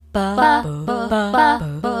Is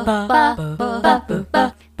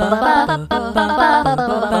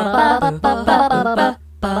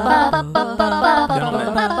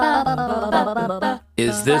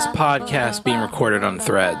this podcast being recorded on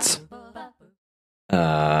Threads?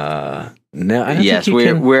 No, I don't yes,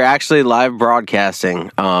 think we're actually live broadcasting.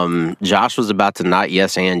 Josh was about to not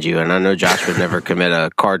yes and you, and I know Josh would never commit a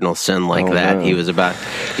cardinal sin like that. No. He was about,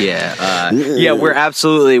 we're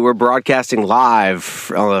broadcasting live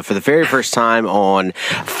for the very first time on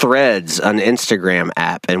Threads, an Instagram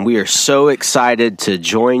app, and we are so excited to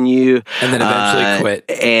join you and then eventually quit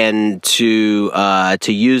and to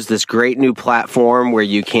use this great new platform where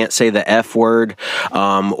you can't say the F word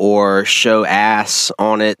or show ass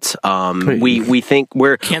on it. We think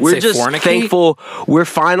we're just fornicate? Thankful. We're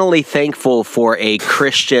finally thankful for a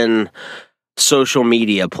Christian social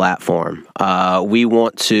media platform. We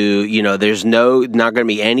want to, there's not going to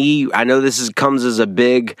be any. I know this comes as a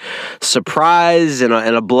big surprise and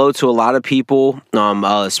a blow to a lot of people,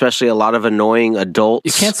 especially a lot of annoying adults.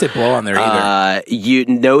 You can't say blow on there either.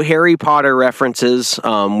 No Harry Potter references.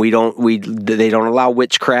 They don't allow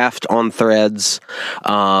witchcraft on Threads.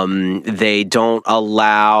 They don't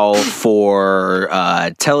allow for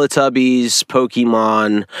Teletubbies,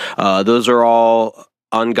 Pokemon. Those are all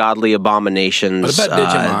ungodly abominations. What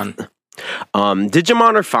about Digimon?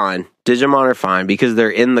 Digimon are fine. Digimon are fine because they're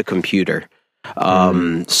in the computer.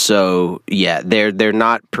 So yeah, they're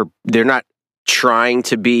not trying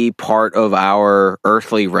to be part of our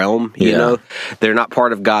earthly realm. You know, they're not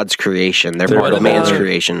part of God's creation. They're part of man's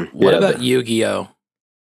creation. What about Yu-Gi-Oh?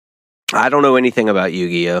 I don't know anything about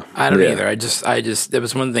Yu-Gi-Oh. I don't either. I just there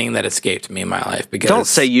was one thing that escaped me in my life because don't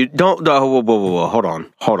say you don't. Whoa. Hold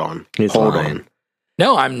on.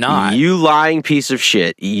 No, I'm not. You lying piece of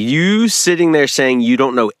shit. You sitting there saying you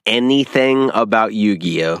don't know anything about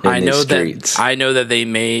Yu-Gi-Oh. I know that they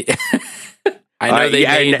made.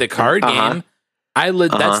 Made the card game.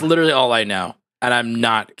 That's literally all I know, and I'm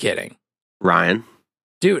not kidding. Ryan,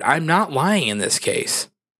 dude, I'm not lying in this case.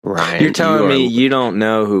 Ryan, you're telling me you don't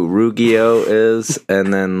know who Ru-Gi-Oh is,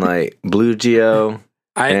 and then like Blue-Gi-Oh.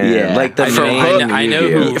 I know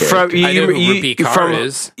who Rupi Kaur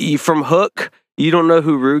is. From Hook. You don't know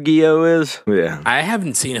who Ru-Gi-Oh is? Yeah. I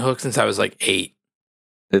haven't seen Hook since I was like 8.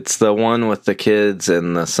 It's the one with the kids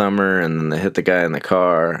in the summer, and then they hit the guy in the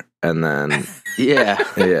car, and then yeah.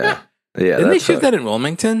 Didn't they shoot that in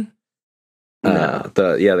Wilmington?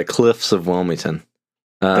 The cliffs of Wilmington.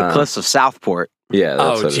 The cliffs of Southport.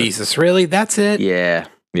 Yeah. Jesus, really? That's it? Yeah.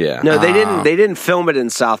 Yeah. No, they didn't. They didn't film it in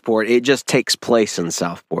Southport. It just takes place in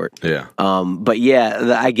Southport. Yeah. But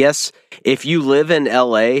yeah, I guess if you live in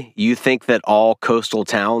LA, you think that all coastal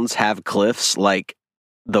towns have cliffs like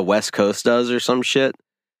the West Coast does or some shit.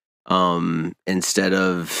 Instead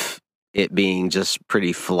of it being just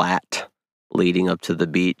pretty flat leading up to the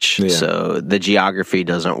beach. Yeah. So the geography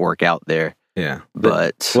doesn't work out there. Yeah.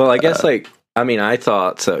 But I guess I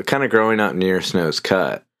thought so. Kind of growing up near Snow's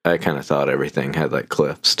Cut. I kind of thought everything had like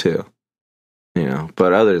cliffs too,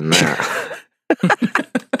 but other than that.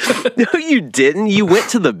 No, you didn't. You went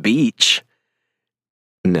to the beach.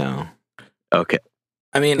 No. Okay.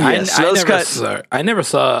 I mean, I never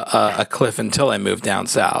saw a cliff until I moved down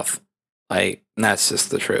south. Like, that's just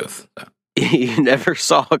the truth. You never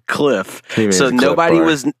saw a cliff. So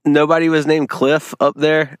nobody was named Cliff up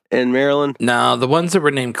there in Maryland? No, the ones that were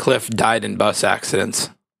named Cliff died in bus accidents.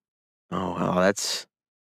 Oh, well, I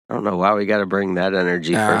don't know why we got to bring that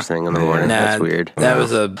energy first thing in the morning. That's weird. That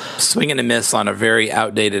was a swing and a miss on a very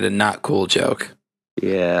outdated and not cool joke.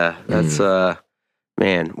 Yeah, that's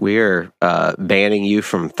man. We are banning you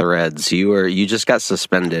from Threads. You just got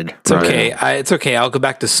suspended. It's okay. It's okay. I'll go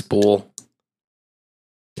back to Spool.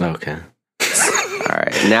 Okay. All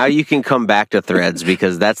right. Now you can come back to Threads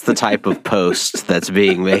because that's the type of post that's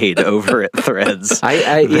being made over at Threads.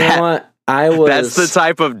 You know what? That's the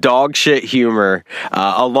type of dog shit humor.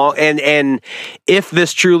 And if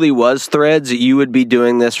this truly was Threads, you would be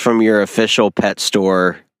doing this from your official pet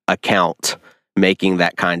store account, making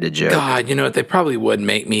that kind of joke. God, you know what? They probably would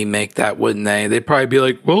make me make that, wouldn't they? They'd probably be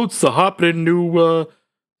like, "Well, it's the happening new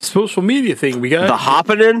social media thing we got." The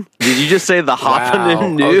happening? Did you just say the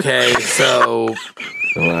happening new? Okay, so.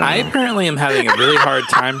 Wow. I apparently am having a really hard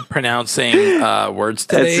time pronouncing words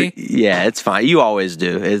today. It's fine. You always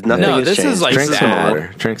do. Nothing has changed. Is like Drink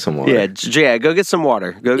some water. Yeah, go get some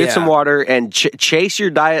water. Get some water and chase your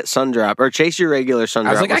diet Sundrop or chase your regular Sundrop.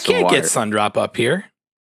 I was like, I can't get Sundrop up here.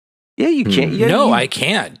 Yeah, you can't. I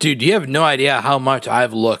can't. Dude, you have no idea how much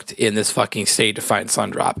I've looked in this fucking state to find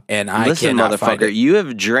Sundrop, and I cannot find it. You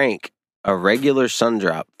have drank a regular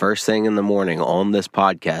Sundrop first thing in the morning on this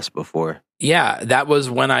podcast before. Yeah, that was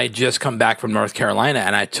when I just come back from North Carolina,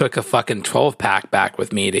 and I took a fucking 12-pack back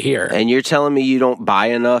with me to here. And you're telling me you don't buy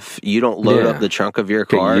enough? You don't load up the trunk of your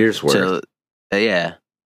car? Years worth. Yeah.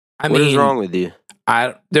 What is wrong with you?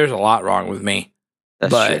 There's a lot wrong with me.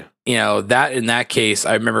 That's but, true. That in that case,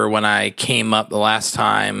 I remember when I came up the last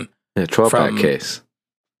time. 12-pack case.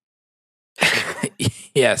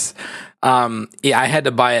 Yes. I had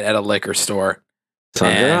to buy it at a liquor store.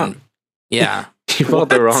 Yeah. You bought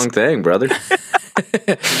the wrong thing, brother.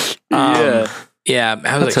 Yeah.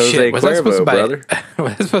 I was like, shit, was I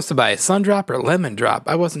supposed to buy a sun drop or lemon drop?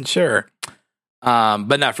 I wasn't sure.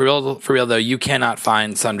 But no, for real though, you cannot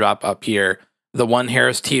find sun drop up here. The one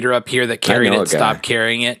Harris Teeter up here that carried it stopped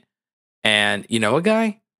carrying it. And you know a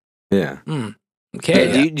guy? Yeah.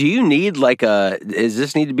 Okay. Do you need does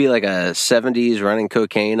this need to be like a 70s running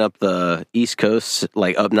cocaine up the East Coast,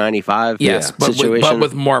 like up 95? Yes, but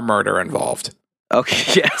with more murder involved.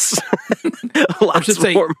 Okay, yes. I should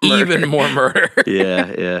say even more murder.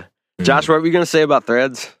 Yeah. Josh, what were you going to say about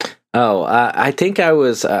Threads? Oh, I think I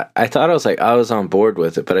was, I thought I was on board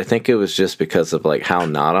with it, but I think it was just because of like how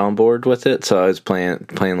not on board with it. So I was playing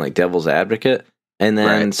like devil's advocate. And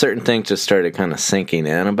then certain things just started kind of sinking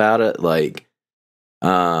in about it. Like,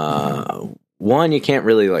 one, you can't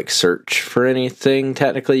really like search for anything.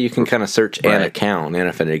 Technically, you can kind of search an account, and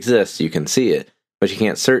if it exists, you can see it, but you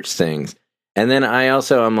can't search things. And then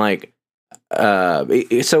I'm like,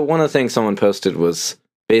 so one of the things someone posted was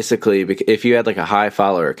basically if you had like a high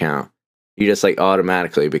follower account, you just like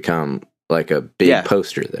automatically become like a big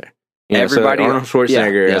poster there. Everybody, so Arnold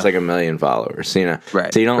Schwarzenegger has like 1 million followers,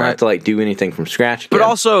 right? So you don't have to like do anything from scratch. Again. But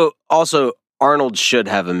also Arnold should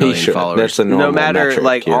have 1 million followers. That's the normal metric,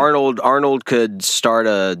 like Arnold could start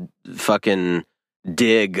a fucking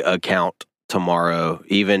dig account tomorrow,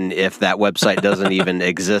 even if that website doesn't even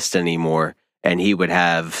exist anymore, and he would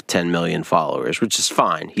have 10 million followers, which is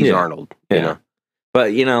fine. He's Arnold, you know.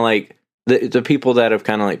 But like the people that have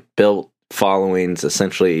kind of like built followings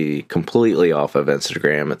essentially completely off of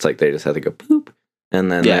Instagram, it's like they just have to go poop, and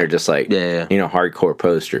then they're just like hardcore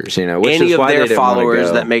posters, which any is of why their they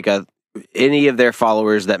followers that make a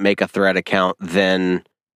Thread account then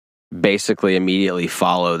basically immediately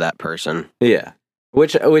follow that person. Yeah,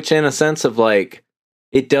 which in a sense of like,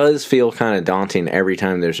 it does feel kind of daunting every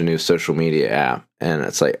time there's a new social media app, and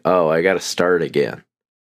it's like, oh, I got to start again.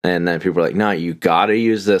 And then people are like, no, you got to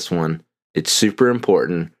use this one. It's super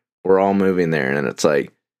important. We're all moving there. And it's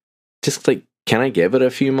like, just like, can I give it a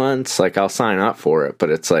few months? Like, I'll sign up for it. But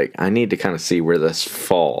it's like, I need to kind of see where this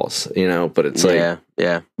falls, but it's like,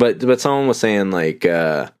 yeah. But someone was saying like,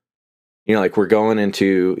 like we're going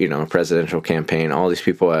into, a presidential campaign. All these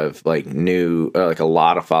people have like like a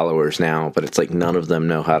lot of followers now, but it's like none of them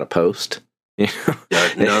know how to post. None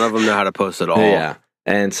of them know how to post at all. Yeah.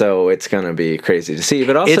 And so it's going to be crazy to see,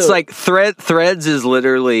 but also it's like Threads is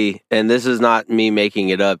literally, and this is not me making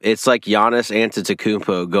it up. It's like Giannis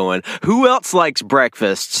Antetokounmpo going, "Who else likes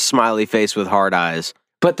breakfast?" Smiley face with hard eyes.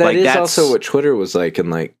 But that's also what Twitter was like in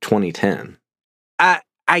like 2010. I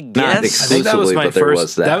guess I think that was my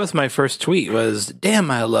first. That was my first tweet. Was damn,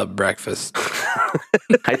 I love breakfast.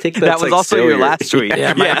 I think that was also your last tweet.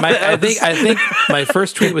 Yeah, I think my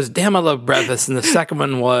first tweet was damn, I love breakfast, and the second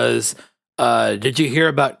one was. Did you hear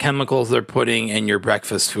about chemicals they're putting in your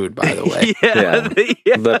breakfast food, by the way?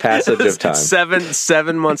 The passage of time.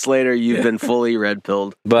 7 months later, you've been fully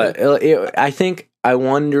red-pilled. But I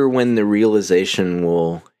wonder when the realization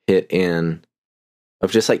will hit in of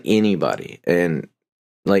just like anybody, and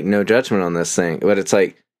like no judgment on this thing, but it's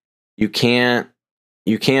like you can't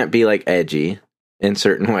be like edgy in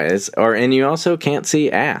certain ways, and you also can't see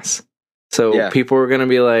ass. So people are going to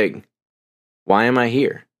be like, why am I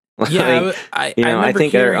here? Yeah, I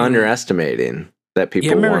think they're underestimating that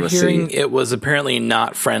people want to see. It was apparently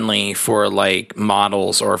not friendly for like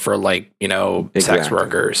models or for like sex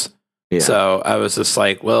workers. Yeah. So I was just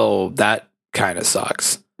like, well, that kind of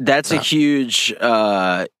sucks. That's a huge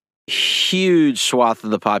swath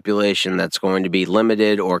of the population that's going to be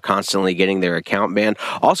limited or constantly getting their account banned.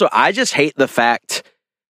 Also, I just hate the fact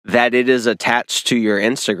that it is attached to your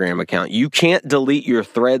Instagram account. You can't delete your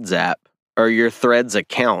Threads app or your Threads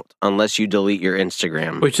account unless you delete your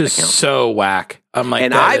Instagram which is account. So whack. I'm like,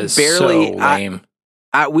 and that is so lame.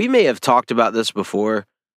 We may have talked about this before.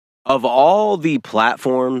 Of all the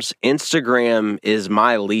platforms, Instagram is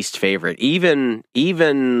my least favorite. Even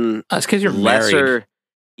that's because you're lesser, married.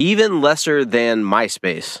 Even lesser than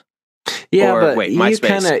MySpace. Yeah, or, but wait,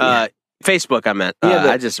 MySpace. Facebook. I meant.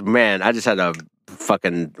 I just had a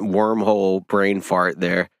fucking wormhole brain fart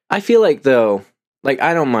there. I feel like though. Like,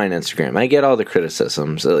 I don't mind Instagram. I get all the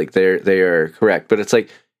criticisms. Like, they are correct. But it's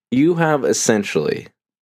like, you have essentially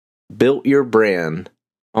built your brand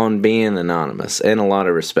on being anonymous in a lot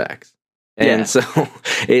of respects. And so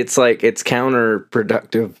it's like it's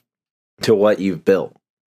counterproductive to what you've built.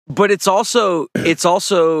 But it's also with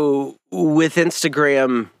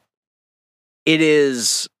Instagram, it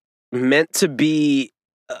is meant to be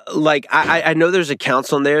like I know there's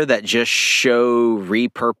accounts on there that just show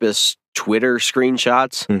repurposed Twitter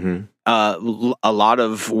screenshots. Mm-hmm. A lot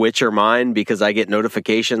of which are mine because I get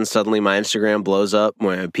notifications. Suddenly my Instagram blows up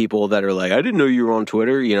when people that are like, I didn't know you were on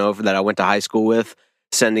Twitter, that I went to high school with,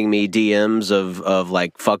 sending me DMs of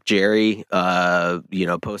like, fuck Jerry,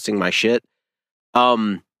 posting my shit.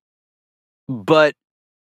 But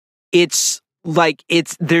it's like,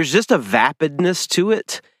 there's just a vapidness to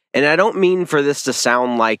it. And I don't mean for this to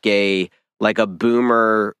sound like a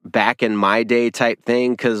boomer back in my day type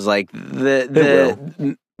thing. Cause like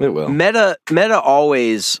it will. Meta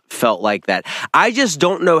always felt like that. I just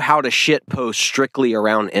don't know how to shit post strictly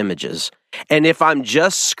around images. And if I'm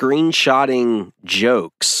just screenshotting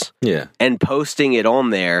jokes and posting it on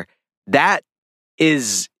there,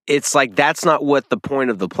 it's like, that's not what the point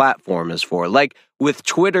of the platform is for. Like with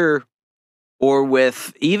Twitter or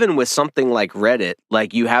even with something like Reddit,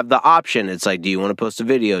 like you have the option. It's like, do you want to post a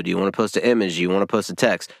video? Do you want to post an image? Do you want to post a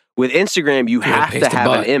text? With Instagram, you have to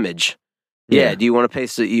have an image. Yeah. Do you want to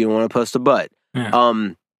post it? You want to post a butt? Yeah.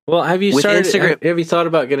 Well, have you have you thought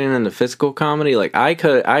about getting into physical comedy? Like I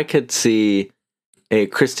could see a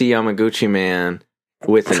Christy Yamaguchi man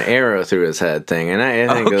with an arrow through his head thing, and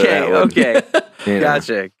I think okay.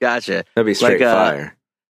 Gotcha. That'd be straight fire.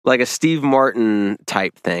 Like a Steve Martin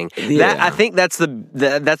type thing. Yeah. I think that's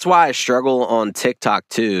that's why I struggle on TikTok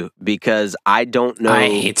too, because I don't know. I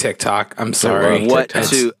hate TikTok. I'm sorry.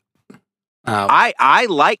 I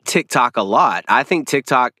like TikTok a lot. I think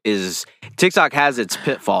TikTok has its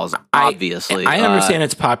pitfalls, obviously. I understand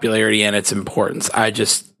its popularity and its importance.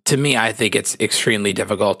 To me, I think it's extremely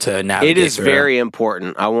difficult to navigate. It is very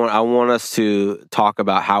important. I want us to talk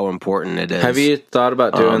about how important it is. Have you thought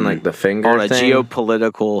about doing like the finger on a thing?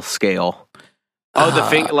 Geopolitical scale? Oh, the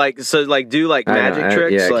finger, do magic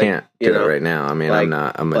tricks. I can't do it right now. I mean, I'm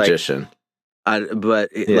not a magician.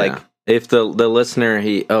 If the listener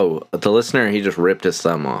he just ripped his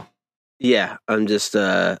thumb off. Yeah, I'm just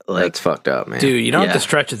that's fucked up, man. Dude, you don't have to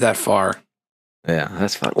stretch it that far. Yeah,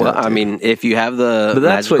 that's fucked up. Well, I mean, if you have but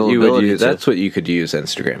that's what you would use. That's what you could use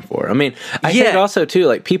Instagram for. I mean, I think also too,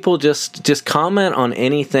 like people just comment on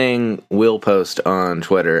anything Will post on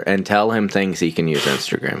Twitter and tell him things he can use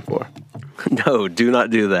Instagram for. No, do not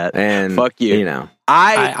do that. And fuck you. You know,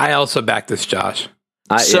 I also back this, Josh.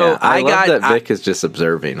 I love that Vic is just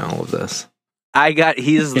observing all of this.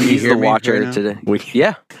 He's the watcher right today. We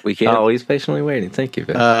can. Oh, he's patiently waiting. Thank you,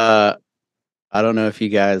 Vic. I don't know if you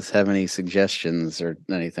guys have any suggestions or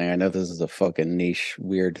anything. I know this is a fucking niche,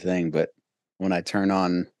 weird thing, but when I turn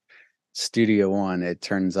on Studio One, it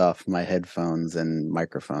turns off my headphones and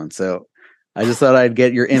microphone. So I just thought I'd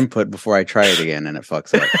get your input before I try it again, and it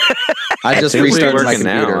fucks up. I just restarted my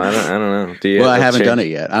computer. Now. I don't know. I haven't done it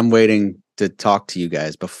yet. I'm waiting to talk to you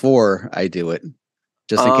guys before I do it,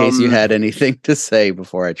 just in case you had anything to say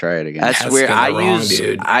before I try it again. That's weird.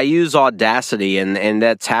 I use Audacity, and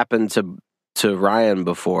that's happened to Ryan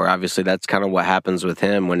before. Obviously, that's kind of what happens with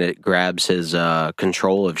him when it grabs his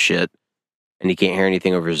control of shit, and he can't hear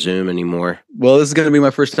anything over Zoom anymore. Well, this is going to be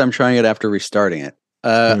my first time trying it after restarting it.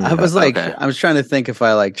 I was trying to think if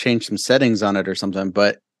I change some settings on it or something,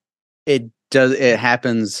 but it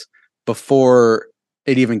happens before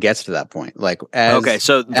it even gets to that point. So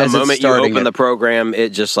the moment you open the program, it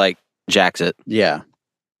just jacks it. Yeah.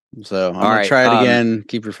 So I'm going to try it again.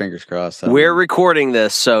 Keep your fingers crossed. We're recording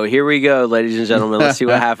this, so here we go, ladies and gentlemen. Let's see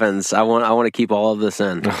what happens. I want to keep all of this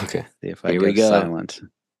in. Okay. See if I get silent.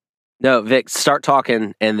 No, Vic, start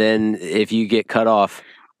talking, and then if you get cut off.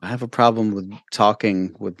 I have a problem with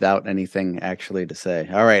talking without anything actually to say.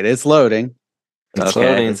 All right, it's loading. It's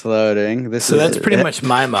loading. That's pretty much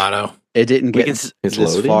my motto. It didn't get this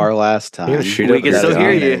far last time. We can still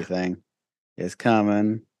hear you. Anything is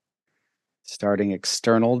coming. Starting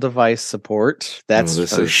external device support. That's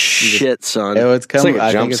shit, son. Oh, it's coming. It's like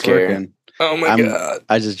a jump scare. Working. Oh my god!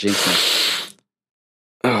 I just jinxed it.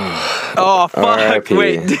 Oh fuck! R-I-P.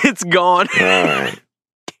 Wait, it's gone. All right.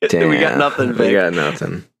 Damn. We got nothing, Vic. We got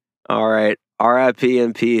nothing. All right. R.I.P.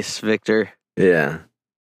 in peace, Victor. Yeah.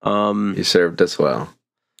 You served us well.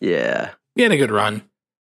 Yeah. You had a good run.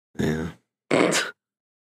 Yeah. Can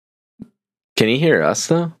you hear us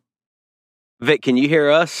though? Vic, can you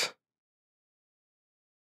hear us?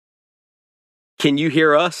 Can you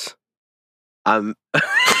hear us? I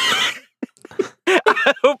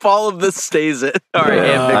I hope all of this stays it. All right,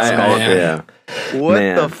 yeah. What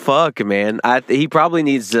the fuck, man? He probably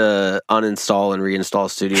needs to uninstall and reinstall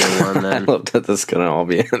Studio One. Then I love that this is gonna all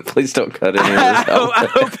be in. Please don't cut any of this out. I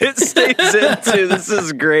hope it stays in too. This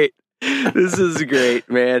is great. This is great,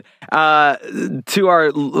 man. To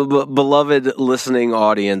our beloved listening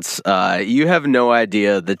audience, you have no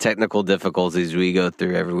idea the technical difficulties we go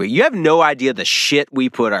through every week. You have no idea the shit we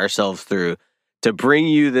put ourselves through to bring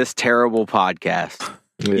you this terrible podcast.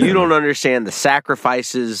 Yeah. You don't understand the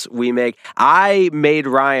sacrifices we make. I made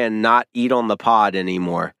Ryan not eat on the pod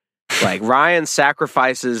anymore. Like, Ryan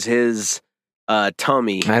sacrifices his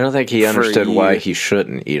tummy. I don't think he understood why he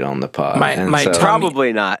shouldn't eat on the pod. My tummy,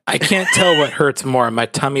 probably not. I can't tell what hurts more, my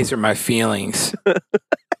tummies or my feelings.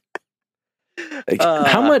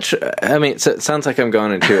 How much? I mean, so it sounds like I'm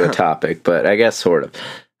going into a topic, but I guess sort of.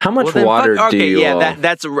 How much water do you? Yeah,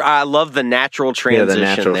 that's. I love the natural transition. Yeah, the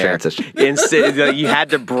natural transition. Instead, you had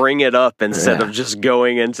to bring it up instead of just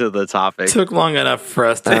going into the topic. It took long enough for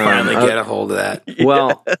us to finally get a hold of that.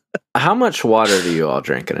 Well, how much water do you all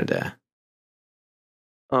drink in a day?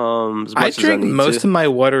 I drink most of my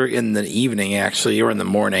water in the evening, actually, or in the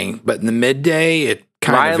morning. But in the midday, it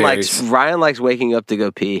kind of varies. Ryan likes waking up to go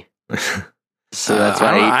pee. So that's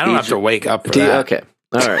why I don't have to wake up for that. Okay,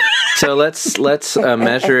 all right. So let's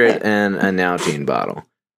measure it in a Nalgene bottle.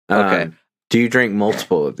 Okay. Do you drink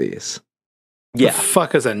multiple of these? Yeah. The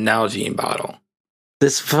fuck is a Nalgene bottle?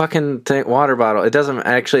 This fucking water bottle. It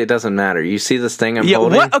doesn't matter. You see this thing I'm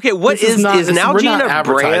holding? What? Okay, what is Nalgene a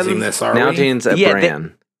brand? Nalgene's a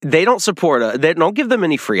brand. They don't support they don't give them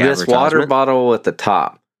any free advertisement. This water bottle at the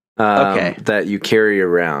top that you carry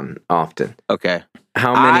around often. Okay.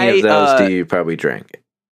 How many of those do you probably drink?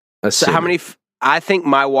 So how many? I think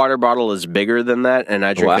my water bottle is bigger than that, and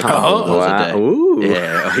I drink a couple of those a day. Ooh.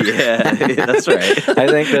 Yeah, that's right. I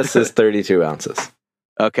think this is 32 ounces.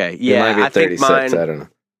 Okay, yeah, it might be 36, I don't know.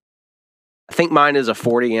 I think mine is a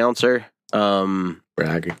 40 ouncer.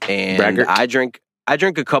 Braggart. And I drink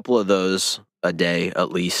a couple of those a day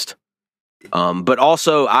at least. But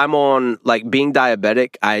also I'm on, like, being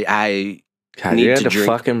diabetic. I God, need you had to drink.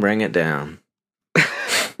 Fucking bring it down.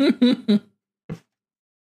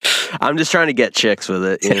 I'm just trying to get chicks with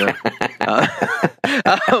it, you know.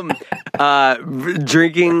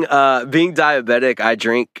 Being diabetic, I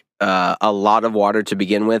drink a lot of water to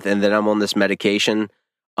begin with, and then I'm on this medication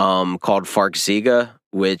called Farxiga,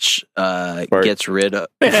 which gets rid of.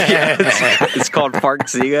 It's called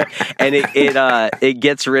Farxiga, and it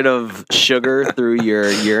gets rid of sugar through your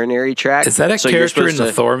urinary tract. Is that a character in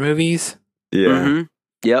the Thor movies? Yeah. Mm-hmm.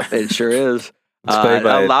 Yep, it sure is.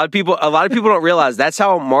 A lot of people don't realize that's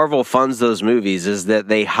how Marvel funds those movies, is that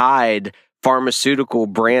they hide pharmaceutical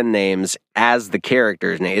brand names as the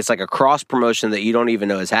character's name. It's like a cross promotion that you don't even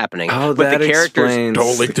know is happening. Oh, but the characters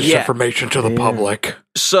don't leak this information to the public.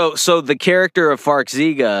 So the character of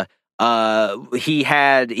Farxiga, he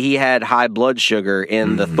had high blood sugar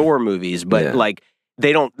in the Thor movies, but like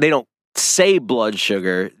they don't say blood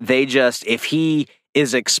sugar. They just, if he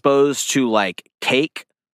is exposed to like cake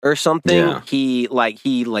or something, he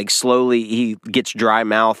slowly gets dry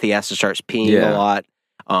mouth. He has to start peeing a lot.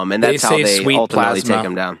 And that's how they ultimately take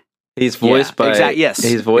him down. He's voiced by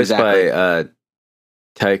He's voiced by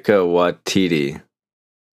Taika Waititi.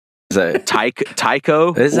 Is that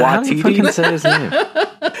Taika Waititi? How do you fucking say his name?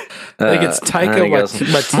 I think it's Taika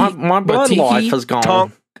Waititi. My blood life is gone.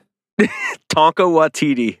 Tonka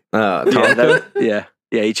Waititi. Tonka?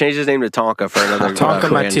 Yeah, he changed his name to Tonka for another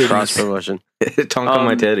cross promotion. Tonka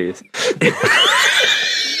my titties.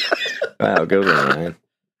 Wow, good one, man.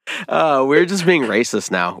 We're just being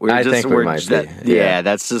racist now. I think we might be. Yeah,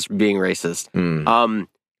 that's just being racist.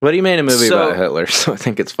 But he made a movie about Hitler, so I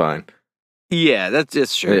think it's fine. Yeah, that's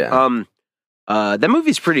just true. Yeah. That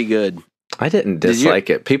movie's pretty good. I didn't dislike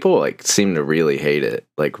it. People like seem to really hate it,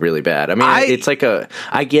 like really bad. I mean, it's like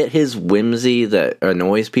I get his whimsy that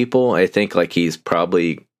annoys people. I think like he's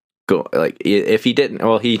probably if he didn't,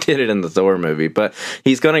 well, he did it in the Thor movie, but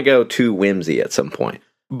he's gonna go too whimsy at some point.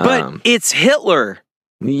 But it's Hitler.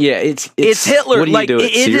 Yeah, it's Hitler. What do you do?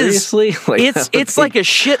 Seriously? It's like a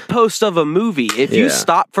shit post of a movie. If you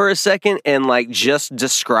stop for a second and like just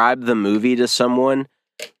describe the movie to someone,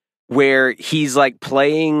 where he's like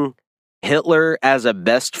playing Hitler as a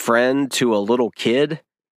best friend to a little kid,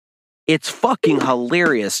 it's fucking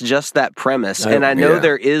hilarious, just that premise. And I know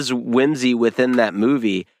there is whimsy within that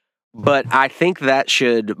movie, but I think that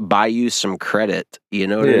should buy you some credit. You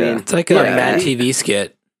know what I mean? It's like a Mad TV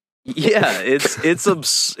skit. Yeah, it's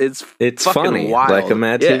funny, wild. like a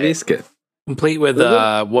Mad TV skit. Complete with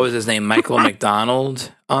what was his name, Michael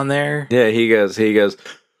McDonald on there. Yeah, he goes.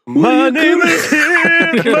 My name is Hitler.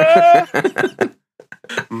 Hitler.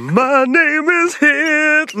 My name is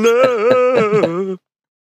Hitler.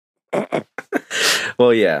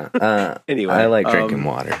 Well, yeah. Anyway, I like drinking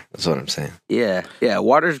water. That's what I'm saying. Yeah,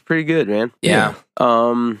 water's pretty good, man. Yeah.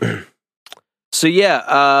 So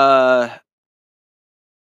yeah.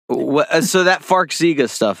 So that Farxiga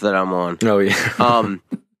stuff that I'm on. Oh yeah.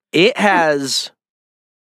 It has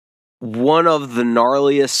one of the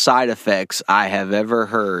gnarliest side effects I have ever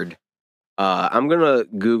heard. I'm gonna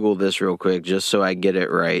Google this real quick just so I get it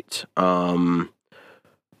right.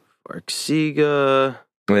 Farxiga.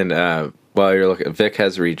 And while you're looking, Vic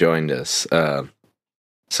has rejoined us.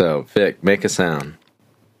 So Vic, make a sound.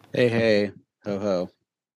 Hey, ho ho.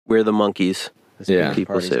 We're the monkeys. Yeah,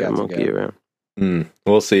 people say a monkey around.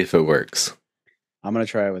 We'll see if it works. I'm gonna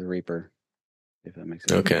try it with Reaper. If that makes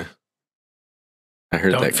sense. Okay. I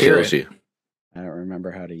heard that kills you. I don't remember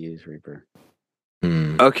how to use Reaper.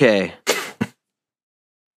 Okay.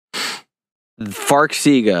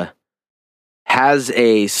 Farxiga has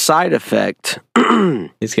a side effect.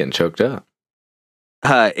 He's getting choked up.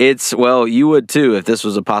 You would too if this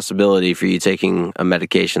was a possibility for you taking a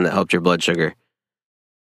medication that helped your blood sugar.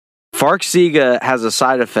 Farxiga has a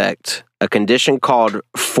side effect, a condition called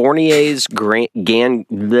Fournier's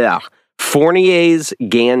gangrene.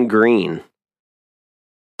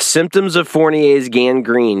 Symptoms of Fournier's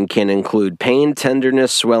gangrene can include pain,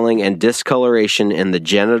 tenderness, swelling, and discoloration in the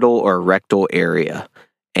genital or rectal area,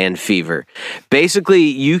 and fever. Basically,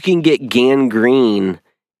 you can get gangrene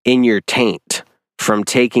in your taint from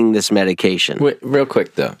taking this medication. Wait, real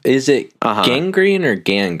quick though, is it gangrene or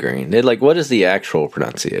gangrene? What is the actual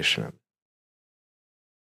pronunciation of it?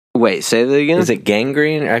 Wait, say that again? Is it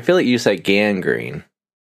gangrene? I feel like you said gangrene.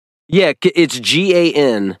 Yeah, it's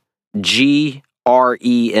GANGRENE.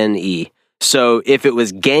 So if it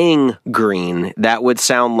was gangrene, that would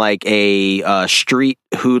sound like a street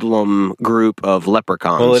hoodlum group of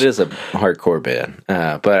leprechauns. Well, it is a hardcore band,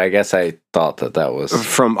 but I guess I thought that was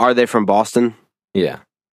Are they from Boston? Yeah.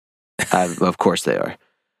 Of course they are.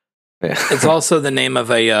 Yeah. It's also the name of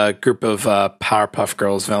a group of Powerpuff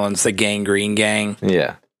Girls villains, the Gangrene Gang.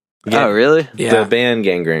 Yeah. Oh, really? Yeah. The band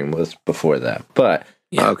Gangrene was before that, but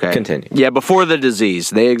okay. Continue. Yeah, before the disease.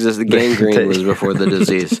 They existed. Gangrene was before the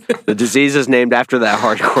disease. The disease is named after that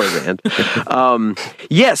hardcore band.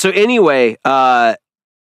 So anyway, I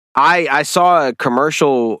saw a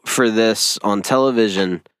commercial for this on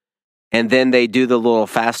television, and then they do the little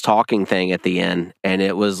fast talking thing at the end, and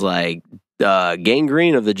it was like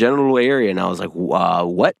gangrene of the genital area, and I was like,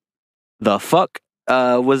 what the fuck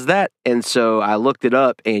was that? And so I looked it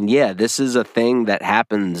up, and yeah, this is a thing that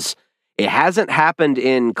happens. It hasn't happened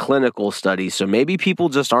in clinical studies, so maybe people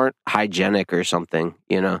just aren't hygienic or something,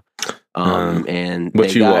 you know. And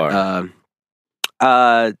which you are.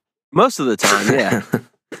 Most of the time, yeah.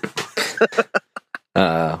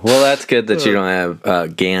 Well, that's good that you don't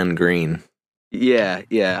have gangrene. Yeah.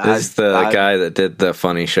 This is the guy that did the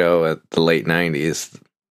funny show at the late 90s.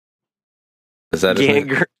 Is that his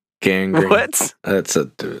name? Gangrene. What? That's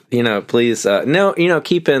please,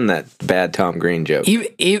 keep in that bad Tom Green joke.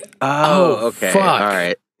 Okay. Fuck. All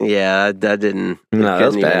right. Yeah, that didn't. No, that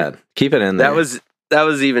was bad. Keep it in there. That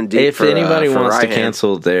was even deep. If anybody wants to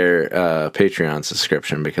cancel their Patreon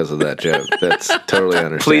subscription because of that joke, that's totally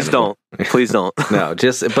understandable. Please don't. No,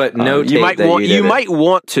 but notate you might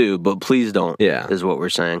want to, but please don't. Yeah, is what we're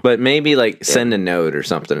saying. But maybe send a note or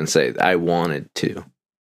something and say I wanted to.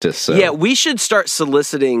 Just so. Yeah, we should start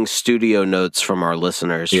soliciting studio notes from our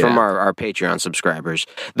listeners, from our Patreon subscribers.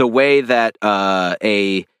 The way that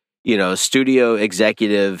a studio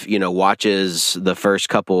executive, watches the first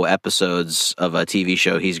couple episodes of a TV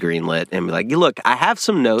show he's greenlit and be like, look, I have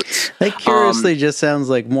some notes. That curiously just sounds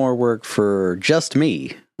like more work for just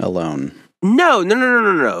me alone.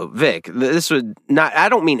 No, Vic. This would not. I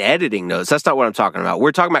don't mean editing notes. That's not what I'm talking about.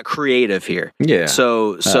 We're talking about creative here. Yeah.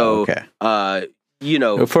 Okay.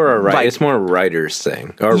 For a writer, it's more a writer's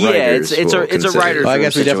thing. It's a writer's. Well, I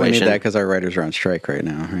guess we definitely need that because our writers are on strike right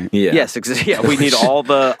now, right? Yeah. Yes. Yeah. We need all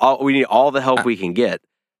the help we can get.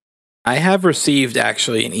 I have received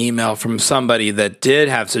actually an email from somebody that did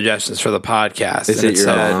have suggestions for the podcast. Is it your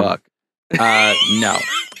fuck? No,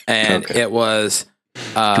 and it was.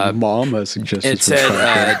 Mom has suggestions.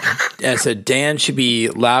 It said Dan should be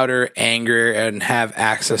louder, angrier, and have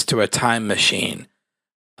access to a time machine.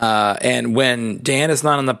 And when Dan is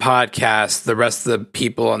not on the podcast, the rest of the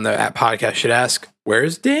people on the podcast should ask,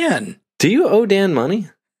 "Where's Dan? Do you owe Dan money?"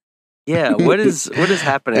 Yeah, what is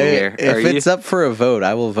happening here? If it's up for a vote,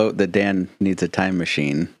 I will vote that Dan needs a time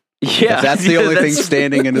machine. Yeah, if that's the only thing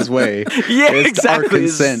standing in his way. Yeah, exactly. Our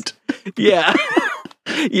consent. Yeah,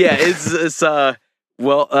 yeah. It's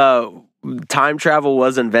Well, time travel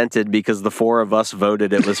was invented because the four of us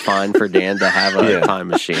voted it was fine for Dan to have a time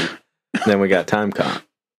machine. Then we got time cop.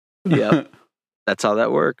 Yep. That's how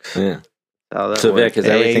that works. Yeah. So Vic, is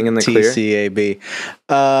everything in the clear? TCAB.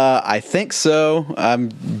 I think so. I'm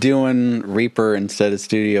doing Reaper instead of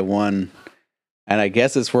Studio One. And I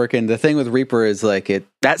guess it's working. The thing with Reaper is like it.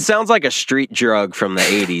 That sounds like a street drug from the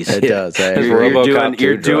 80s. It does.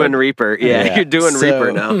 You're doing Reaper. Yeah, you're doing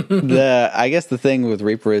Reaper now. I guess the thing with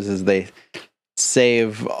Reaper is they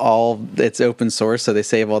save all. It's open source, so they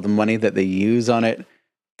save all the money that they use on it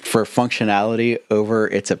for functionality over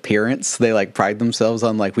its appearance. They like pride themselves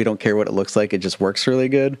on like, we don't care what it looks like, it just works really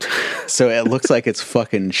good. So it looks like it's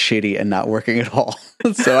fucking shitty and not working at all.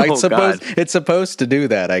 So I suppose it's supposed to do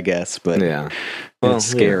that, I guess, but yeah, it's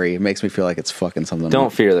scary. It makes me feel like it's fucking something.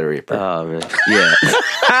 Don't fear the Reaper. Oh man. Yeah.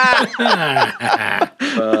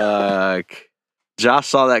 Fuck. Josh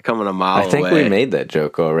saw that coming a mile away. I think we made that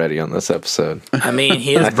joke already on this episode. I mean,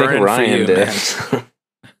 he is burning Ryan for you, did. man.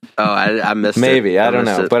 Oh, I missed it. Maybe, I don't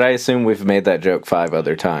know. But I assume we've made that joke 5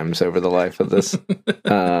 other times over the life of this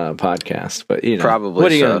podcast. But, you know, probably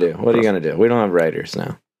what are you going to do? What are you going to do? We don't have writers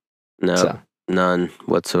now. No, none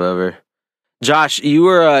whatsoever. Josh, you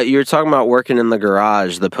were talking about working in the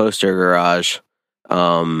garage, the poster garage,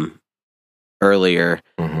 earlier.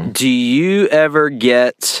 Mm-hmm. Do you ever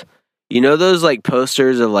get, those like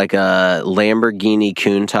posters of like a Lamborghini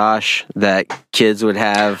Countach that kids would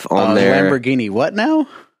have on their Lamborghini? What now?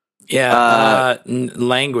 Yeah,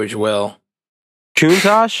 language will.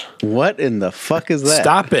 Countach? What in the fuck is that?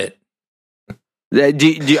 Stop it.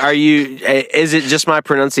 Is it just my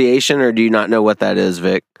pronunciation, or do you not know what that is,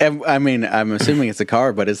 Vic? I mean, I'm assuming it's a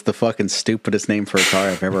car, but it's the fucking stupidest name for a car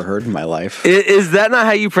I've ever heard in my life. Is that not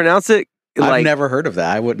how you pronounce it? I've never heard of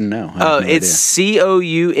that. I wouldn't know. It's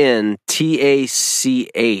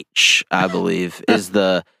Countach, I believe, is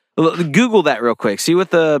the... Google that real quick. See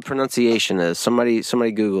what the pronunciation is. Somebody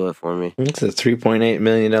Google it for me. It's a $3.8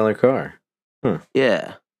 million car. Huh.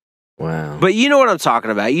 Yeah. Wow. But you know what I'm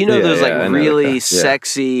talking about. Those like really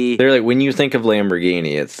sexy... They're like, when you think of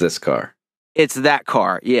Lamborghini, it's this car. It's that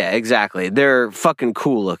car. Yeah, exactly. They're fucking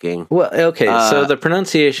cool looking. Well, okay, so the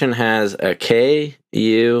pronunciation has a K,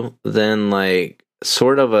 U, then like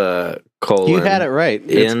sort of a colon. You had it right.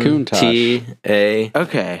 It's Countach. N-T-A.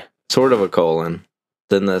 Okay. Sort of a colon.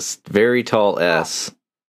 Then this very tall S.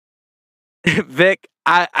 Vic,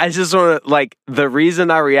 I just want to, like, the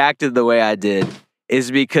reason I reacted the way I did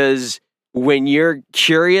is because when you're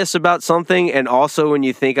curious about something and also when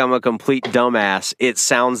you think I'm a complete dumbass, it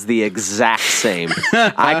sounds the exact same.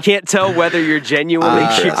 I can't tell whether you're genuinely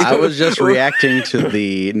curious. I was just reacting to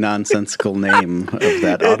the nonsensical name of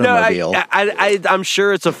that automobile. I'm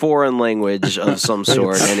sure it's a foreign language of some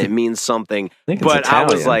sort and it means something. But Italian. I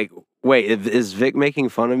was like, wait, is Vic making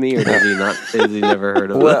fun of me, or did he not? Has he never heard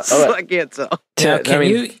of this? I can't tell. Now, can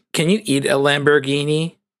you eat a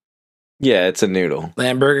Lamborghini? Yeah, it's a noodle.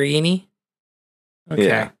 Lamborghini.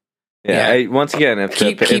 Okay. Yeah. Once again, if you're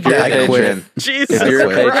a patron, Jesus, if you're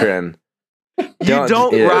a patron,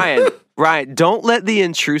 Ryan, don't let the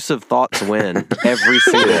intrusive thoughts win every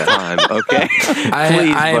single time. Okay,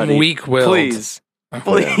 I am weak-willed. Please.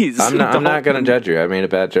 I'm not going to judge you. I made a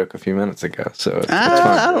bad joke a few minutes ago, so it's fine.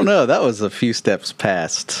 I don't know. That was a few steps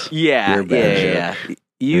past. Your bad joke.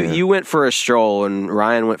 You went for a stroll, and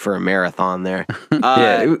Ryan went for a marathon there.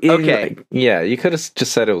 Okay. You could have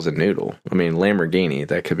just said it was a noodle. I mean, Lamborghini,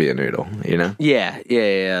 that could be a noodle, Yeah.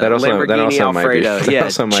 That also Lamborghini Alfredo.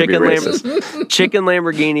 Might be racist. Chicken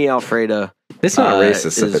Lamborghini Alfredo. It's not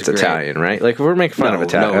racist if it's great. Italian, right? Like, if we're making fun of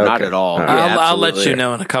Italian. No, not at all. Right. I'll let you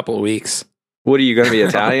know in a couple of weeks. What are you going to be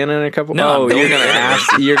Italian in a couple? No, you're going to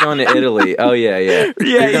ask. You're going to Italy. Oh yeah.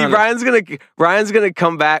 Ryan's gonna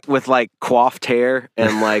come back with like coiffed hair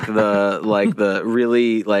and like the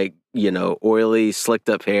really like oily slicked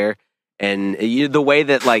up hair, and the way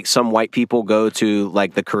that like some white people go to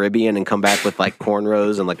like the Caribbean and come back with like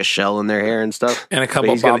cornrows and like a shell in their hair and stuff, and a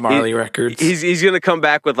couple Bob Marley records. He's gonna come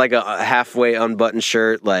back with like a halfway unbuttoned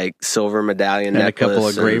shirt, like silver medallion and necklace, a couple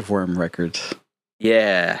of Graveworm records.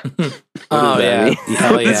 Yeah. Oh yeah.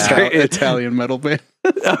 Hell yeah. Italian metal band.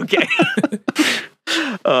 Okay.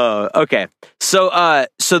 Okay. So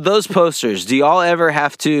those posters, do y'all ever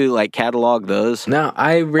have to like catalog those? No,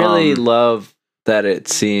 I really love that it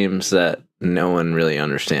seems that no one really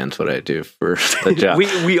understands what I do for a job.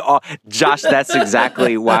 we all, Josh, that's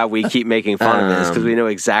exactly why we keep making fun of this, because we know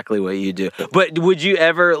exactly what you do. But would you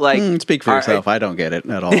ever like speak for yourself? I don't get it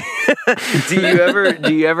at all.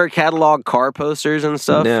 Do you ever catalog car posters and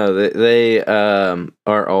stuff? No, they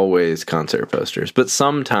are always concert posters, but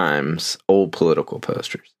sometimes old political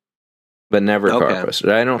posters. but never car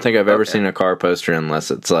posters. I don't think I've ever seen a car poster unless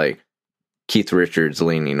it's like Keith Richards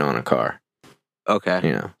leaning on a car. Okay.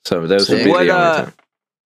 You know, so those would be the only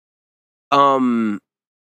time.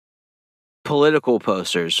 Political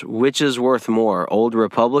posters, which is worth more, old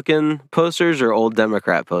Republican posters or old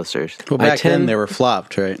Democrat posters? Well, back then they were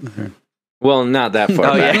flopped, right? Well, not that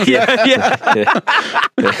far back.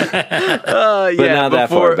 But not that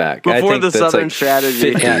far back. Before the Southern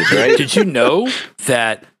strategy. 50s, right? Did you know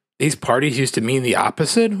that these parties used to mean the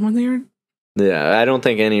opposite when they were... Yeah, I don't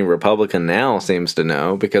think any Republican now seems to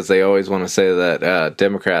know, because they always want to say that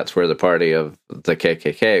Democrats were the party of the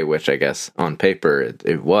KKK, which I guess on paper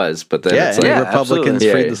it was, but then it's like Republicans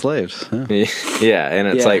freed the slaves. Yeah, and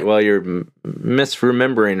it's like, well, you're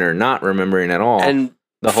misremembering or not remembering at all. And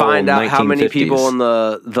find out how many people on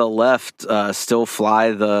the left still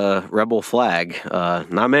fly the rebel flag.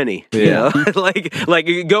 Not many. Yeah. You know?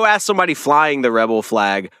 like go ask somebody flying the rebel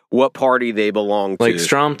flag what party they belong to. Like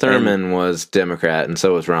Strom Thurmond was Democrat, and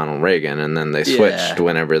so was Ronald Reagan, and then they switched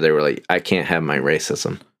whenever they were like, I can't have my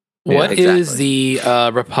racism. What is the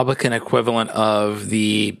Republican equivalent of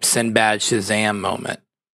the Sinbad Shazam moment,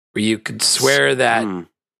 where you could swear that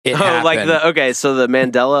it happened? Like so the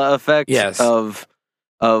Mandela effect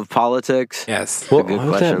of politics? Yes. What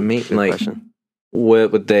would that mean? Like,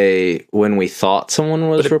 what would they, when we thought someone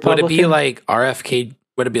was Republican? Would it be like RFK?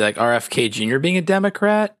 Would it be like RFK Jr. being a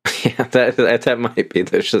Democrat? Yeah, that might be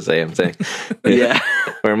the Shazam thing. Yeah.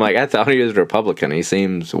 Where I'm like, I thought he was Republican. He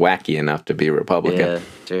seems wacky enough to be Republican.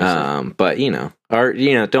 Yeah, but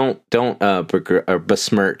don't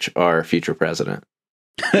besmirch our future president.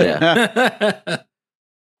 Yeah.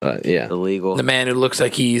 Illegal. The man who looks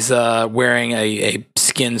like he's wearing a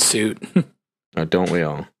skin suit. Don't we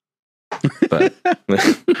all? But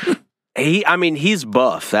he's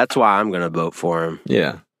buff. That's why I'm going to vote for him.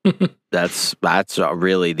 Yeah. That's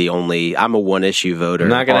really the only. I'm a one issue voter. I'm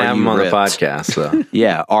not going to have him on the podcast though.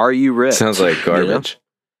 Yeah. Are you ripped? Sounds like garbage. You know?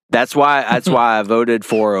 That's why I voted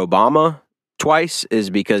for Obama twice, is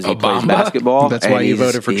because he plays basketball. That's why you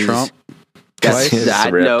voted for Trump twice?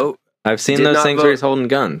 No. I've seen those things where he's holding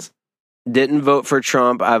guns. Didn't vote for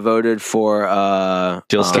Trump. I voted for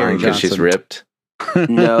Jill Stein because she's ripped.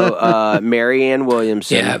 No, Marianne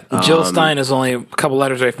Williamson. Yeah, Jill Stein is only a couple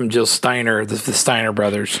letters away from Jill Steiner, the Steiner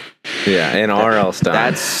brothers. Yeah, and R.L.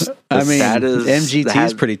 Stein. MGT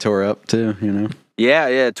is pretty tore up too, you know.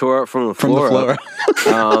 Yeah, tore up from the floor.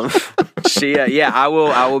 I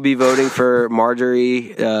will be voting for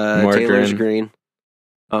Marjorie Taylor's Green.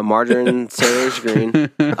 Margarine Taylor's Green.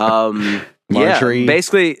 Marjorie,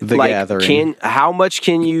 basically, the gathering. How much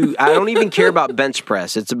can you? I don't even care about bench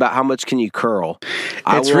press. It's about how much can you curl.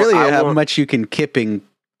 It's really how much you can kipping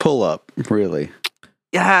pull up. Really.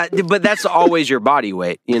 Yeah, but that's always your body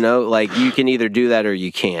weight. You know, like you can either do that or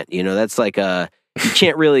you can't. You know, that's like you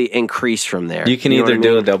can't really increase from there. You can either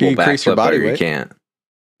do a double backflip or you can't.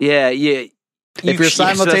 Yeah. If you're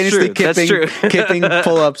simultaneously kipping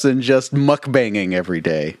pull-ups and just mukbanging every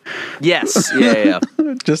day. Yes. Yeah.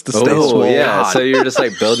 Just to stay swole. Yeah. God. So you're just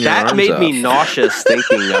like building your arms That made up. me nauseous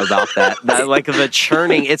thinking about that. Like the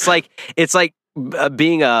churning. It's like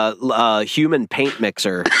being a human paint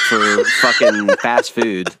mixer for fucking fast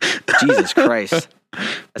food. Jesus Christ.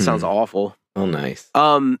 That sounds awful. Oh, nice.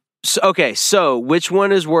 So which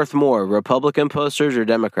one is worth more, Republican posters or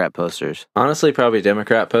Democrat posters? Honestly, probably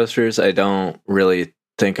Democrat posters. I don't really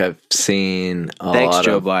think I've seen a lot Thanks, of...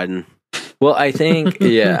 Joe Biden. Well, I think,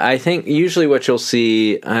 I think usually what you'll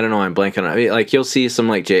see, I don't know, I'm blanking on it. Like, you'll see some,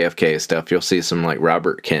 like, JFK stuff. You'll see some, like,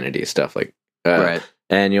 Robert Kennedy stuff, like... right.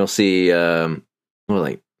 And you'll see, not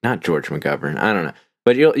George McGovern. I don't know.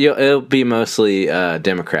 But it'll be mostly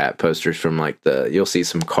Democrat posters from, like, you'll see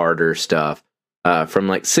some Carter stuff. From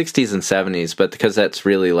like 60s and 70s, but because that's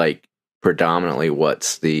really like predominantly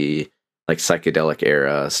what's the like psychedelic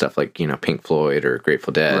era stuff, like, you know, Pink Floyd or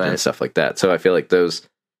Grateful Dead and stuff like that. So I feel like those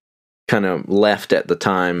kind of left at the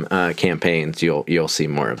time campaigns, you'll see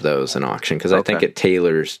more of those in auction, because I think it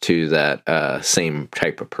tailors to that same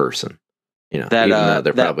type of person, you know, that, even though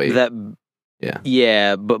they're probably but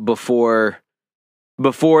before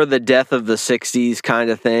the death of the 60s kind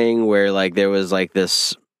of thing, where like there was like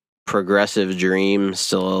this progressive dream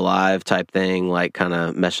still alive type thing, like kind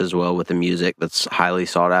of meshes well with the music that's highly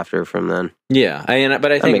sought after from then. Yeah,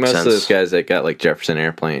 but I think most of those guys that got like Jefferson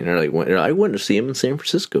Airplane are like, I went to see him in San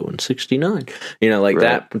Francisco in '69. You know, like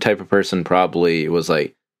that type of person probably was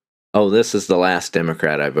like, oh, this is the last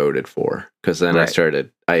Democrat I voted for, because then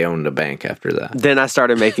I owned a bank after that. Then I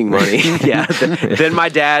started making money. Then my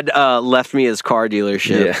dad left me his car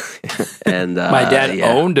dealership, and my dad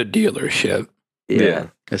owned a dealership. Yeah.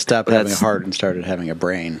 I stopped having a heart and started having a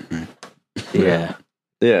brain. Yeah.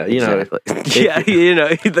 Yeah, you know. Exactly. Yeah, you know,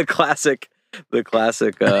 the classic what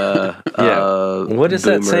is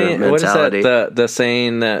that saying? Mentality. What is that the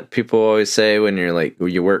saying that people always say when you're like,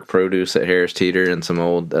 you work produce at Harris Teeter, and some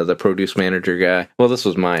old the produce manager guy, well, this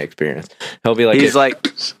was my experience, he'll be like, he's like,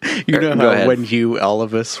 you know how when all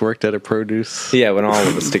of us worked at a produce, when all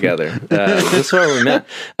of us together, this is where we met.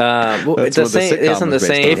 The saying isn't the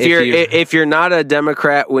same. If you're not a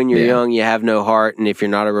Democrat when you're young, you have no heart, and if you're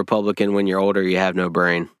not a Republican when you're older, you have no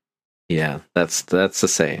brain. Yeah, that's the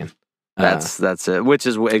saying. That's it. Which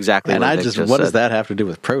is exactly. And what does that have to do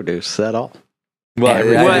with produce at all? Well,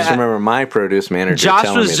 I just remember my produce manager.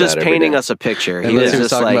 Josh was just painting us a picture. He was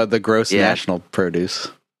just talking about the gross national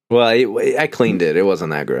produce. Well, I cleaned it. It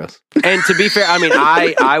wasn't that gross. And to be fair, I mean,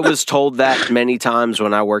 I was told that many times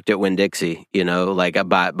when I worked at Winn-Dixie. You know, like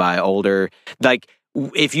by older, like.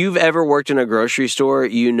 If you've ever worked in a grocery store,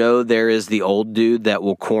 you know there is the old dude that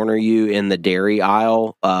will corner you in the dairy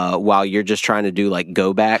aisle while you're just trying to do like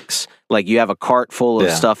go backs. Like you have a cart full of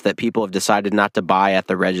stuff that people have decided not to buy at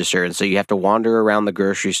the register. And so you have to wander around the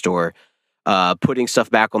grocery store putting stuff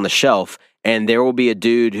back on the shelf. And there will be a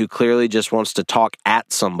dude who clearly just wants to talk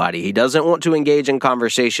at somebody. He doesn't want to engage in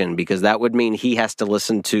conversation because that would mean he has to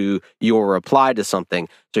listen to your reply to something.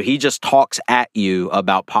 So he just talks at you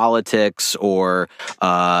about politics or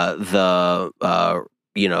brown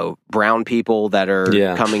people that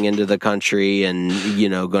are coming into the country and, you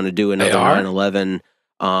know, going to do another 9/11.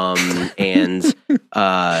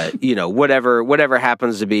 Whatever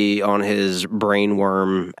happens to be on his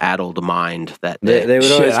brainworm addled mind that day. They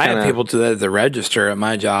would always I have people to the register at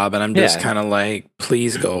my job, and I'm just kind of like,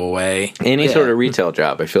 please go away. Any sort of retail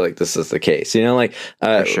job, I feel like this is the case. You know, like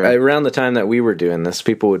around the time that we were doing this,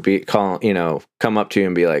 people would come up to you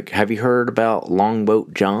and be like, "Have you heard about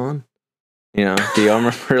Longboat John?" You know, do you all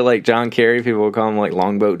remember like John Kerry? People would call him like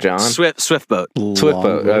Longboat John. Swiftboat.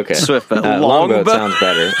 Okay. Swiftboat. Longboat sounds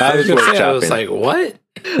better. I was like, what?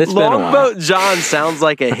 Longboat John sounds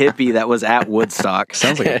like a hippie that was at Woodstock.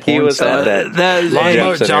 Sounds like a porn he was at that.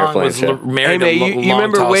 Longboat John was married to you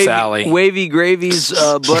remember Sally. Wavy Gravy's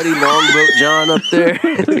buddy Longboat John up there?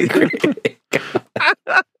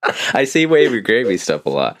 I see Wavy Gravy stuff a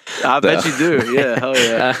lot. I bet you do. Yeah, hell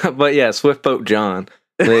yeah. But yeah, Swiftboat John.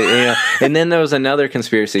 And then there was another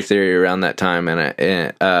conspiracy theory around that time,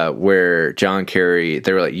 where John Kerry,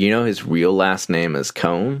 they were like, you know, his real last name is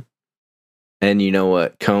Cohn, and you know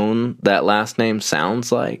what Cohn, that last name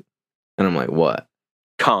sounds like? And I'm like, what?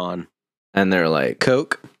 Con. And they're like,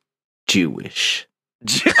 Coke, Jewish.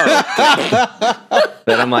 But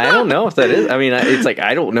I'm like, I don't know if that is. I mean, it's like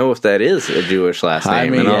I don't know if that is a Jewish last name. I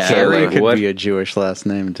mean, Kerry could be a Jewish last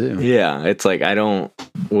name too. Yeah, it's like I don't.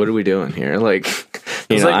 What are we doing here? Like,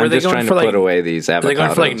 I'm just trying to put away these avocados. Are they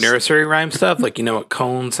going for like nursery rhyme stuff? Like, you know what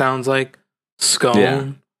cone sounds like? Scone. Yeah.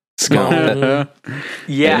 Scone.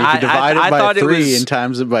 Yeah, I divide it by 3 and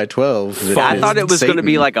times it by 12. I thought it was going to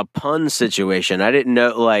be like a pun situation. I didn't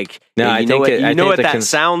know. Like, no, you know what that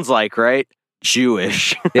sounds like, right?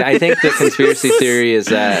 Jewish. Yeah, I think the conspiracy theory is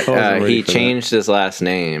that he changed his last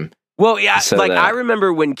name. Well, yeah, I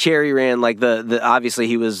remember when Kerry ran, like the obviously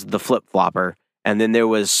he was the flip flopper, and then there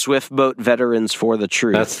was Swiftboat Veterans for the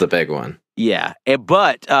Truth. That's the big one. Yeah,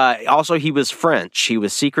 but also he was French. He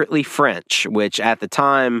was secretly French, which at the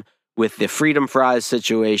time with the Freedom Fries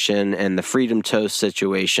situation and the Freedom Toast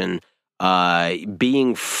situation,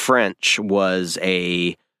 being French was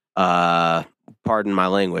a pardon my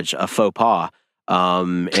language, a faux pas.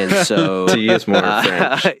 And so to use more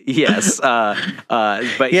French. Yes.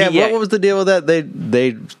 But yeah, what was the deal with that?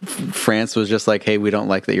 France was just like, hey, we don't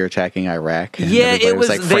like that you're attacking Iraq. And it was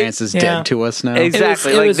like France is dead to us now.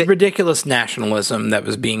 Exactly. It was ridiculous nationalism that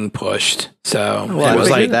was being pushed. So it was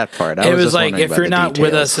like that part. It was like, if you're not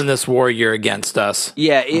with us in this war, you're against us.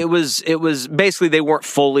 Yeah, it was basically they weren't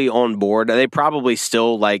fully on board. They probably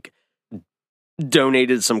still like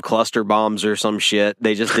donated some cluster bombs or some shit.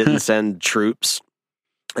 They just didn't send troops.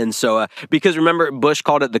 And so because remember Bush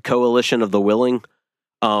called it the coalition of the willing.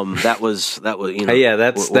 That was yeah,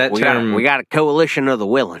 that's that term. We got a coalition of the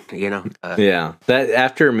willing, yeah, that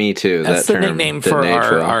after Me Too. That's that the term, nickname for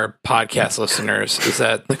our podcast listeners, is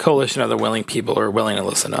that the coalition of the willing people who are willing to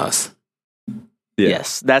listen to us. Yeah.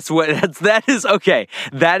 Yes, that is okay.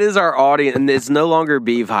 That is our audience, and it's no longer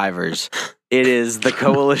Beeve Hivers. It is the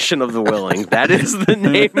coalition of the willing. That is the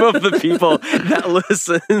name of the people that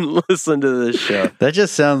listen to this show. That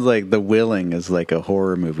just sounds like The Willing is like a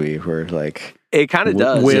horror movie where like it kind of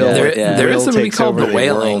does. There is a movie called The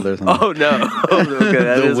Wailing. Oh no, okay,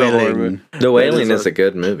 that is a horror movie. The Wailing is a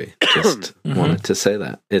good movie. Just wanted to say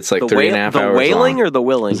that. It's like 3.5 hours. The Wailing long. or The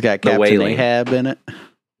Willing? It's got Captain Ahab in it.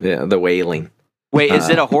 Yeah, The Wailing. Wait, is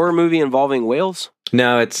it a horror movie involving whales?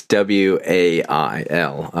 No, it's Wailing. It's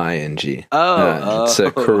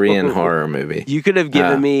a Korean horror movie. You could have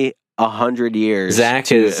given me 100 years Zach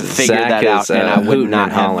to figure that out, and I would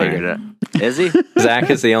not have figured it out. Is he? Zach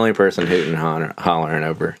is the only person hooting and hollering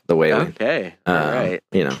over The Wailing. Okay, all right.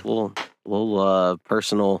 You know, little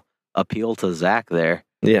personal appeal to Zach there.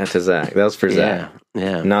 Yeah, to Zach. That was for Zach.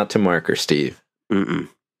 Yeah. Not to Mark or Steve, who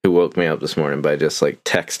woke me up this morning by just like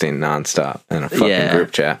texting nonstop in a fucking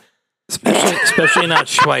group chat. Especially not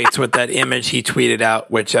Schweitz with that image he tweeted out,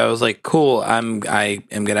 which I was like, cool. I am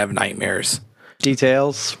gonna have nightmares.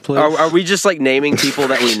 Details, please. Are we just like naming people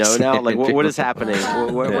that we know now? Like, what is happening?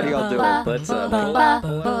 What are y'all doing? Let's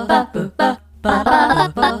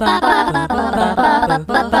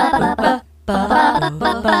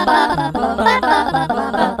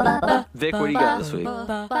Vic, what do you got this week?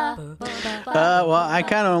 Well, I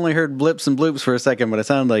kind of only heard blips and bloops for a second, but it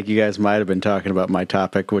sounded like you guys might have been talking about my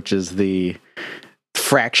topic, which is the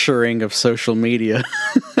fracturing of social media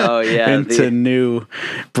into new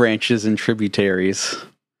branches and tributaries.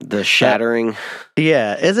 The shattering.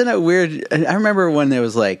 Yeah. Isn't it weird? I remember when there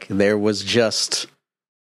was just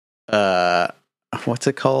what's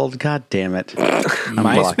it called? God damn it.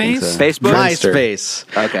 MySpace? Facebook? MySpace.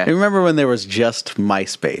 Okay. I remember when there was just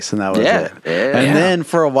MySpace, and that was it. Yeah. And then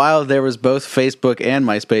for a while there was both Facebook and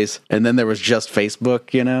MySpace, and then there was just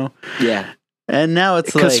Facebook, you know? Yeah. And now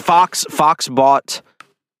it's because Fox bought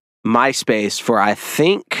MySpace for, I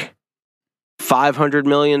think, $500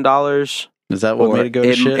 million. Is that what made it go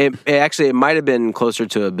to shit? It might have been closer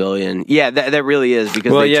to $1 billion. Yeah, that really is.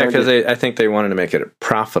 Because I think they wanted to make it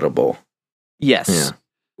profitable. Yes.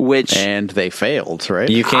 Yeah. And they failed, right?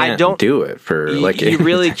 You can't do it for you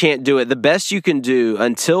really can't do it. The best you can do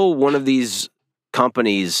until one of these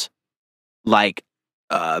companies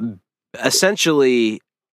essentially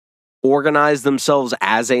organize themselves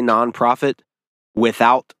as a nonprofit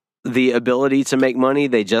without the ability to make money,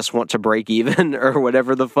 they just want to break even or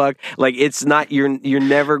whatever the fuck. Like, it's not, you're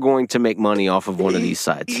never going to make money off of one of these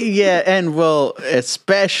sites. Yeah, and well,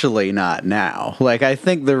 especially not now. Like, I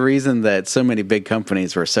think the reason that so many big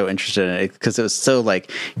companies were so interested in it because it was so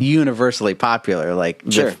universally popular. Like,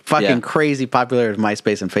 the fucking crazy popular of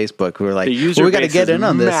MySpace and Facebook who were like, we got to get in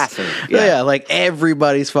on this. Massive. Yeah, like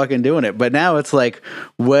everybody's fucking doing it. But now it's like,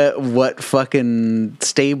 what fucking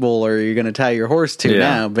stable are you going to tie your horse to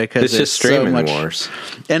now? Because it's just streaming wars.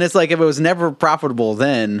 And it's like, if it was never profitable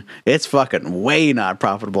then, it's fucking way not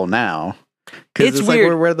profitable now. Because it's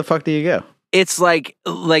weird. Like, where the fuck do you go? It's like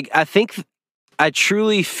I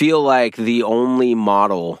truly feel like the only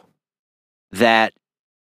model that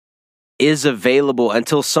is available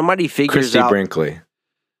until somebody figures out. Christy Brinkley.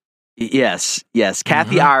 Yes.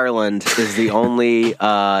 Kathy Ireland is the only.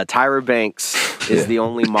 Tyra Banks is the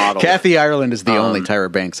only model. Kathy Ireland is the only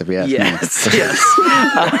Tyra Banks, if you ask me. Yes.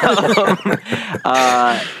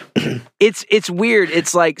 It's weird.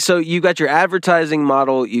 It's like, so you got your advertising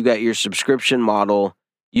model, you got your subscription model,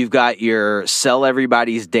 you've got your sell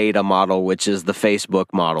everybody's data model, which is the Facebook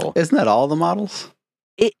model. Isn't that all the models?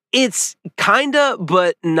 It's kinda,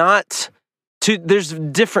 but not to. There's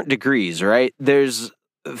different degrees, right?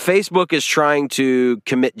 Facebook is trying to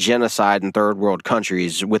commit genocide in third world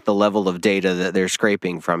countries with the level of data that they're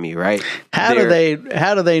scraping from you, right? How do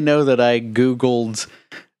they know that I Googled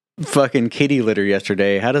fucking kitty litter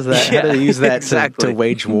yesterday? How do they use that to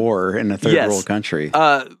wage war in a third world country?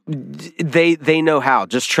 They know how.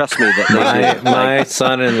 Just trust me that my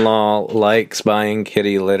son-in-law likes buying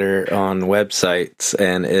kitty litter on websites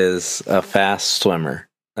and is a fast swimmer.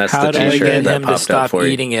 That's how the do t-shirt get that him to popped stop up for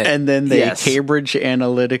eating it? And then they Cambridge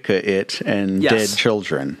Analytica it and dead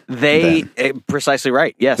children. Precisely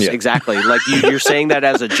right. Yes, exactly. Like you're saying that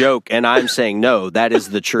as a joke, and I'm saying no, that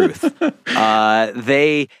is the truth.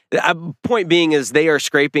 Point being is they are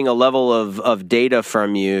scraping a level of data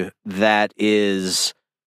from you that is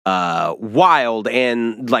wild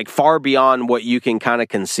and like far beyond what you can kind of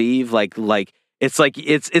conceive. Like it's like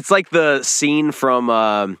the scene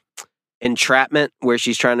from Entrapment where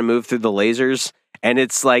she's trying to move through the lasers, and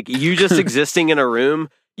it's like you just existing in a room,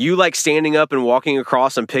 you like standing up and walking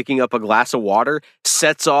across and picking up a glass of water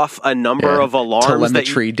sets off a number of alarms.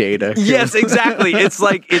 Telemetry data. Yes, exactly. It's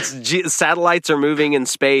like satellites are moving in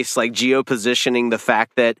space, like geopositioning the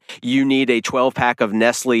fact that you need a 12-pack of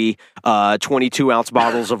Nestle 22-ounce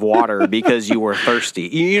bottles of water because you were thirsty.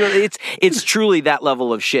 You know, it's truly that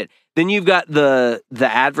level of shit. Then you've got the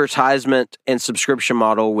advertisement and subscription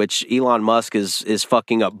model, which Elon Musk is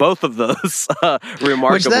fucking up both of those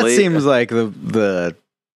remarkably. Which that seems like the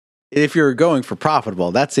if you're going for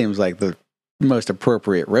profitable, that seems like the most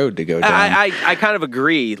appropriate road to go down. I kind of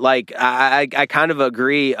agree. Like I kind of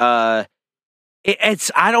agree.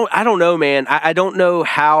 It's I don't know, man. I don't know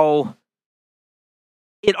how.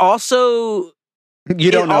 It also.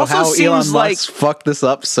 You don't know how Elon Musk fucked this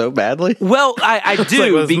up so badly? Well, I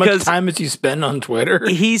do like, because much time as you spend on Twitter.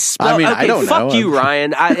 I don't know. Fuck you,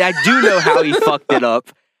 Ryan. I do know how he fucked it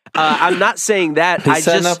up. I'm not saying that. He's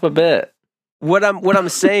setting up a bit. What I'm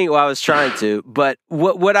saying. Well, I was trying to, but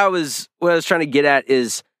what I was trying to get at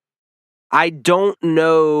is, I don't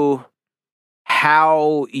know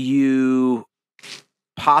how you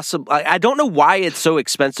possibly. I don't know why it's so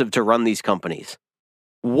expensive to run these companies.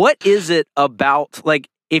 What is it about, like,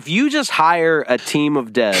 if you just hire a team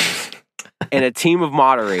of devs and a team of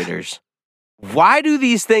moderators, why do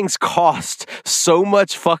these things cost so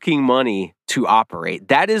much fucking money to operate?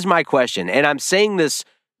 That is my question. And I'm saying this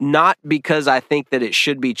not because I think that it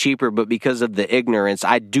should be cheaper, but because of the ignorance.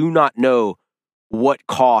 I do not know what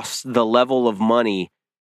costs the level of money.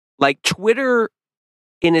 Like, Twitter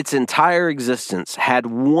in its entire existence had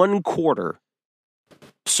one quarter.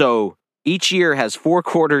 So each year has 4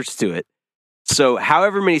 quarters to it. So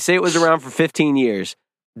however many, say it was around for 15 years,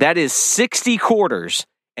 that is 60 quarters.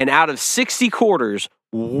 And out of 60 quarters,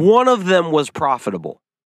 one of them was profitable.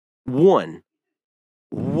 One.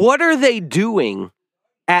 What are they doing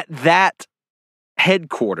at that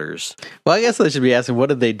headquarters? Well, I guess they should be asking, what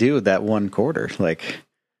did they do with that one quarter? Like,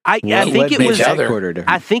 I think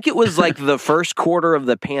it was like the first quarter of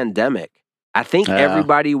the pandemic. I think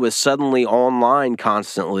everybody was suddenly online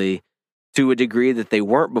constantly, to a degree that they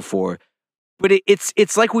weren't before. But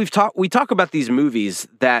it's like we talk about these movies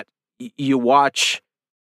that you watch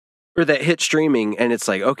or that hit streaming, and it's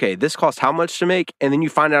like, okay, this costs how much to make? And then you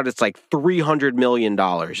find out it's like $300 million.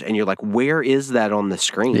 And you're like, where is that on the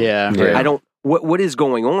screen? Yeah. I don't, what is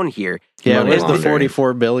going on here? Yeah, where's the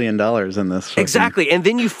 $44 billion in this? Exactly. And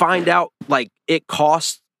then you find out, like, it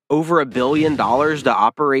costs over $1 billion to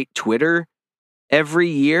operate Twitter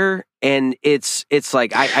every year. And it's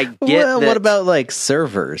like, I get that. What about like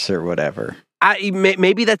servers or whatever?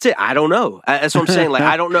 Maybe that's it. I don't know. That's what I'm saying. Like,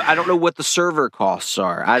 I don't know what the server costs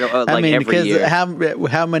are. I don't. Like, I mean, every year.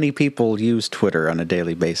 How many people use Twitter on a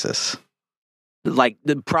daily basis? Like,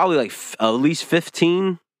 probably like at least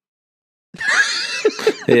 15.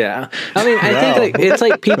 Yeah, I mean, I think like, it's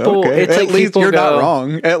like people. Okay. It's like at least people you're go, not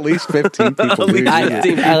wrong. At least 15 people.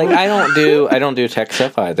 I don't do tech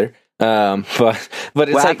stuff either. But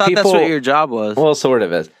it's I like thought people. That's what your job was. Well, sort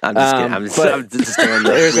of is. I'm just kidding. I'm just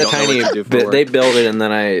there's a tiny bit. They build it, and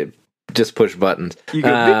then I just push buttons. You go,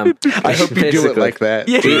 I hope you do it like that.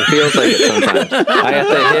 Yeah. It feels like it sometimes. I have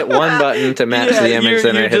to hit one button to match the image,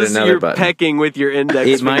 then I hit another button. You're pecking with your index.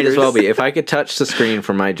 It might as well be. If I could touch the screen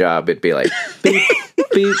for my job, it'd be like beep,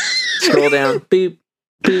 beep, scroll down, beep,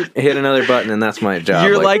 beep, hit another button, and that's my job.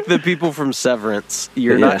 You're like the people from Severance.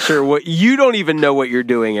 You're not sure you don't even know what you're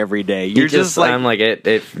doing every day. You're just like, I'm like,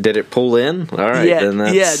 did it pull in? All right, then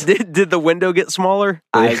that's... Yeah. Did the window get smaller?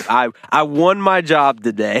 I won my job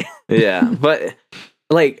today. Yeah, but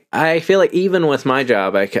like, I feel like even with my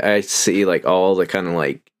job, I see like all the kind of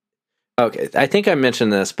like, okay, I think I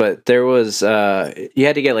mentioned this, but there was you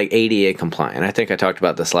had to get like ADA compliant. I think I talked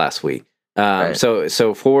about this last week. Right.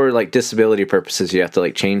 So for like disability purposes, you have to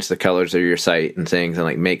like change the colors of your site and things, and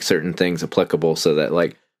like make certain things applicable so that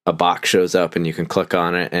like a box shows up and you can click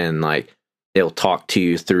on it and like it'll talk to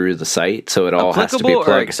you through the site. So it all has to be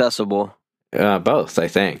or accessible. Both, I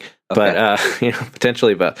think. Okay. But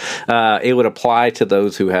potentially both. It would apply to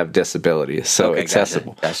those who have disabilities, so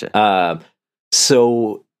accessible. Gotcha.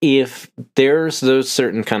 So if there's those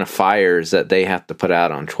certain kind of fires that they have to put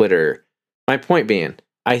out on Twitter, my point being,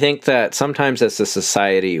 I think that sometimes as a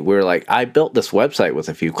society, we're like, I built this website with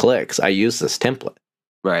a few clicks. I use this template.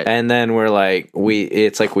 Right. And then we're like,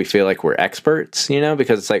 it's like we feel like we're experts,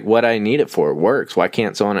 because it's like what I need it for works. Why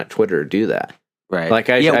can't someone at Twitter do that? Right. Like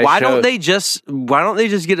why don't they just get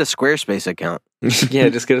a Squarespace account? Yeah,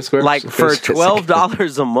 just get a Squarespace. Like for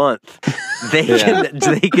 $12 a month,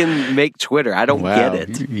 they can make Twitter. I don't get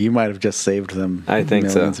it. You might have just saved them. I think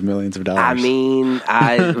millions and millions of dollars. I mean,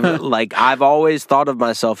 I've always thought of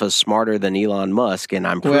myself as smarter than Elon Musk, and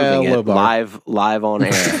I'm proving it live on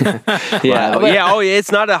air. Yeah.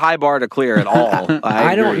 It's not a high bar to clear at all.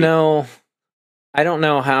 I don't know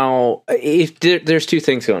how. If there's two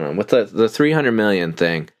things going on with the 300 million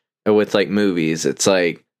thing with like movies. It's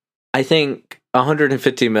like, I think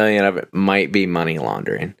 150 million of it might be money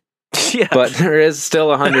laundering. Yeah. But there is still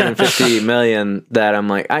 150 million that I'm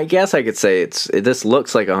like, I guess I could say this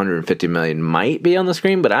looks like 150 million might be on the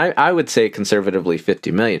screen, but I would say conservatively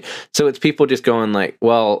 50 million. So it's people just going like,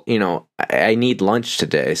 well, I need lunch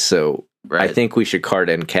today, so I think we should cart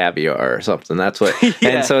in caviar or something. That's what.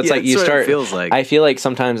 And so it's like you start. It feels like. I feel like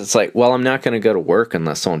sometimes it's like, well, I'm not going to go to work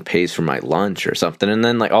unless someone pays for my lunch or something, and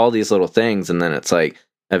then like all these little things, and then it's like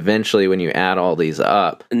eventually when you add all these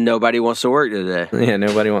up, nobody wants to work today. Yeah,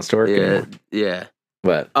 nobody wants to work anymore. Yeah,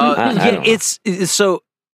 but I don't know. It's so.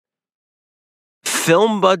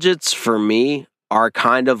 Film budgets for me are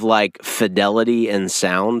kind of like fidelity and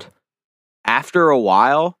sound. After a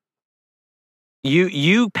while,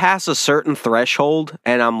 you pass a certain threshold,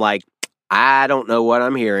 and I'm like, I don't know what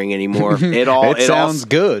I'm hearing anymore. It sounds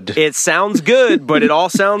good. It sounds good, but it all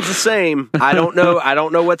sounds the same. I don't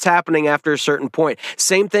know what's happening after a certain point.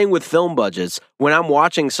 Same thing with film budgets. When I'm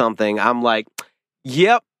watching something, I'm like,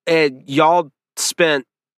 yep, and y'all spent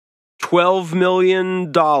 $12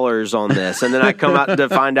 million on this, and then I come out to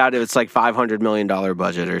find out it's like $500 million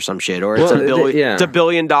budget or some shit, or it's it's $1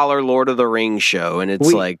 billion Lord of the Rings show, and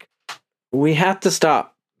it's we have to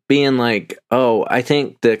stop being like, oh, I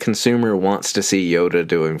think the consumer wants to see Yoda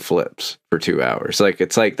doing flips for 2 hours. Like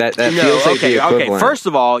it's like that. Feels like the equivalent. Okay. First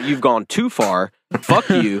of all, you've gone too far. Fuck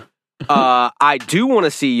you. I do want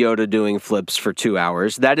to see Yoda doing flips for 2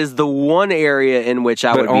 hours. That is the one area in which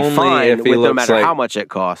I would be fine with, no matter how much it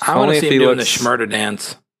costs. I want to see him doing the Schmurda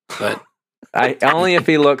dance, but only if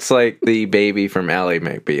he looks like the baby from Ally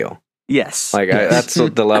McBeal. Yes, like that's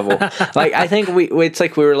the level. Like I think it's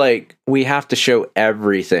like we have to show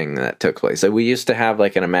everything that took place. Like we used to have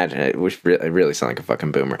like an imagination, which really sound like a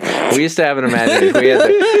fucking boomer. We used to have an imagination.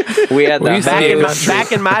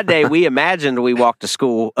 Back in my day, we imagined we walked to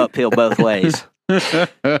school uphill both ways.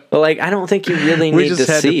 But like I don't think you really need to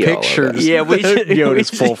see pictures. Yeah, we should. Yoda's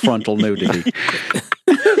full frontal nudity.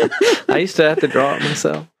 I used to have to draw it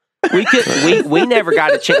myself. We never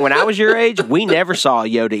got a chance. When I was your age, we never saw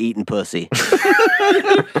Yoda eating pussy.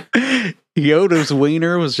 Yoda's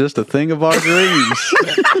wiener was just a thing of our dreams.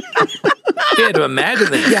 You had to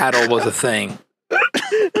imagine that Yaddle was a thing.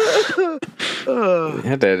 You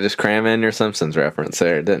had to just cram in your Simpsons reference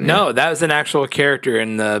there, didn't you? No, that was an actual character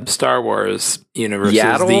in the Star Wars universe.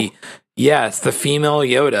 Yaddle? Yes, the female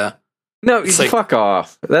Yoda. No, fuck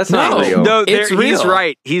off. That's not real. No, it's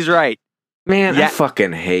real. He's right. Man, I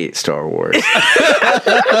fucking hate Star Wars. Shit,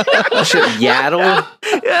 Yaddle?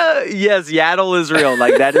 Yes, Yaddle is real.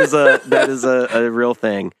 Like that is a real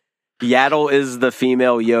thing. Yaddle is the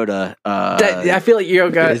female Yoda. I feel like you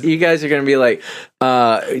guys are gonna be like,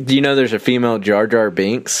 do you know there's a female Jar Jar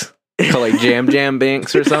Binks? Called like Jam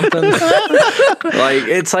Binks or something. Like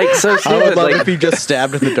it's like so stupid. I would love like, if you just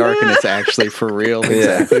stabbed in the dark and it's actually for real.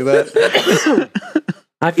 Exactly that.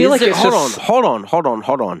 I feel like hold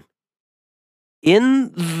on.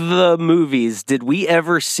 In the movies, did we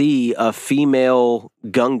ever see a female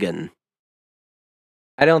Gungan?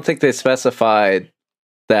 I don't think they specified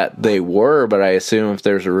that they were, but I assume if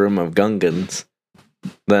there's a room of Gungans,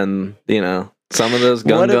 then, some of those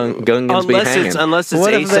Gungans be hanging. Unless it's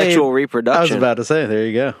asexual reproduction. I was about to say, there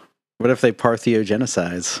you go. What if they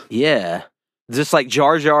parthenogenicize? Yeah. Just like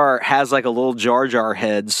Jar Jar has like a little Jar Jar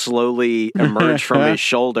head slowly emerge from his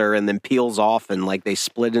shoulder and then peels off and like they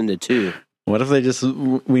split into two. What if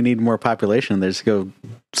we need more population? They just go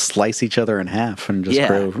slice each other in half and just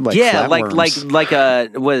grow like flatworms. like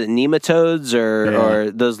nematodes or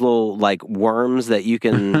those little like worms that you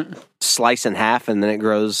can slice in half and then it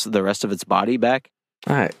grows the rest of its body back.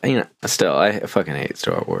 Still, I fucking hate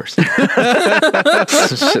Star Wars.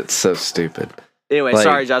 This shit's so stupid. Anyway,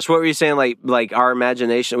 sorry, Josh. What were you saying? Like our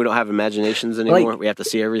imagination, we don't have imaginations anymore. We have to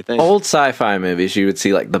see everything. Old sci-fi movies, you would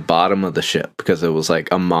see like the bottom of the ship because it was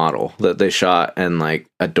like a model that they shot in like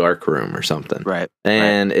a dark room or something. Right.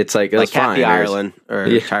 And it's like, it was fine. Kathy Ireland or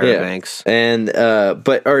Tyra Banks. And,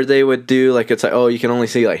 or they would do like, it's like, oh, you can only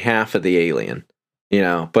see like half of the alien,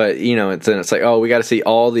 but it's like, oh, we got to see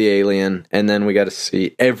all the alien and then we got to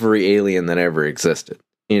see every alien that ever existed.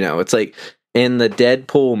 It's like, in the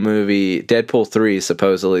Deadpool movie, Deadpool 3,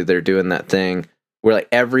 supposedly they're doing that thing where like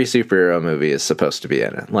every superhero movie is supposed to be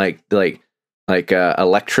in it. Like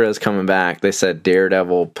Elektra's coming back. They said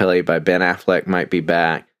Daredevil, played by Ben Affleck, might be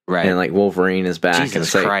back. Right. And like Wolverine is back.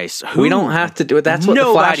 Jesus and Christ. We don't have to do it. That's what the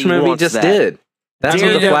Flash movie just did. That's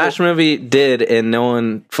what the Flash movie did, and no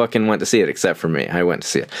one fucking went to see it except for me. I went to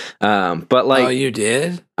see it. But like, oh, you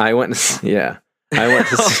did? I went to yeah. I went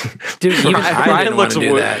to see. Dude, Ryan looks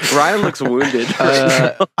wounded. Ryan looks wounded.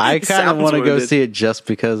 I kind of want to go see it just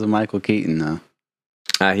because of Michael Keaton, though.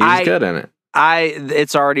 He was good in it.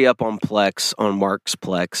 It's already up on Plex, on Mark's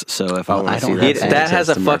Plex. So if I want to see that has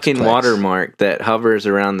a fucking watermark that hovers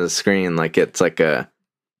around the screen like it's like a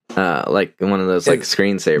like one of those like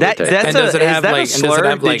screensaver type. And does it have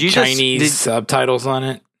like Chinese subtitles on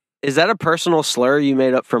it? Is that a personal slur you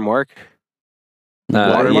made up for Mark?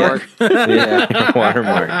 Watermark. Yeah,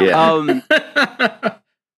 watermark. Yeah.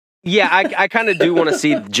 Yeah, I kind of do want to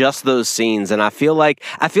see just those scenes, and I feel like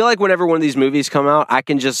whenever one of these movies come out, I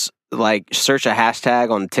can just like search a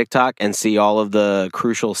hashtag on TikTok and see all of the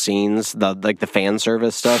crucial scenes, the fan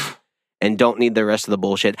service stuff, and don't need the rest of the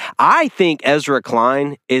bullshit. I think Ezra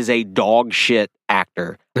Klein is a dog shit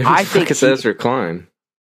actor. I think it's Ezra Klein.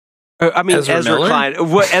 I mean, Ezra Klein.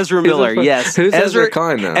 What Ezra Miller? Yes. Who's Ezra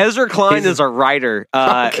Klein? Though? Ezra Klein is a writer.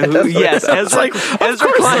 Yes, Ezra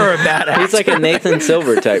Klein. Are a bad actor. He's like a Nathan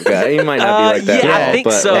Silver type guy. He might not be like that. Yeah, at all, I think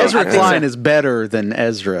but so. Ezra Klein is better than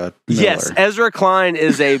Ezra Miller. Yes, Ezra Klein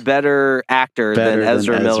is a better actor than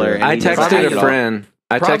Ezra Miller. I texted a friend.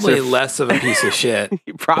 Probably less of a piece of shit.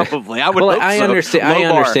 Probably. I would hope I so.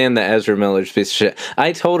 understand that Ezra Miller's a piece of shit.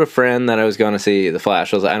 I told a friend that I was going to see The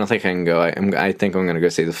Flash. I was like, I don't think I can go. I think I'm going to go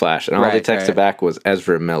see The Flash. And all they texted back was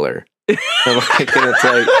Ezra Miller. And it's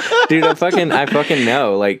like, dude, I fucking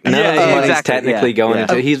know. Like, none of the money's technically going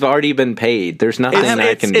into. He's already been paid. There's nothing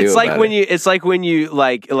I can do. It's like about when you. It's like when you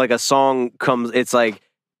like a song comes. It's like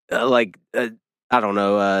I don't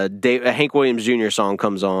know. A Hank Williams Jr. song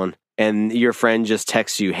comes on. And your friend just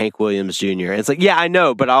texts you Hank Williams Jr. It's like, yeah, I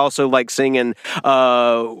know, but I also like singing,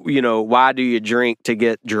 why do you drink to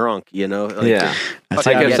get drunk? Like, yeah. Like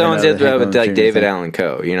if someone did that with like David Allan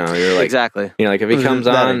Coe, you're like, exactly. Like if he comes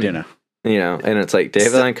on, and it's like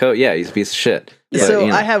David Allan Coe, yeah, he's a piece of shit. Yeah. So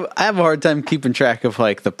I have a hard time keeping track of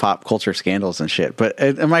like the pop culture scandals and shit. But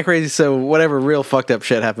am I crazy? So whatever real fucked up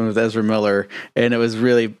shit happened with Ezra Miller, and it was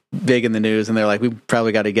really big in the news, and they're like, we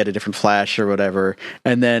probably got to get a different Flash or whatever.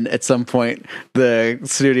 And then at some point, the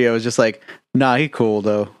studio was just like, nah, he cool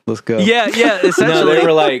though. Let's go. Yeah. Essentially, no, they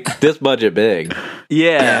were like, this budget big.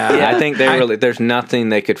 Yeah. I think there's nothing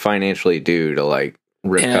they could financially do to like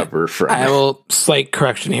recover from. I will slight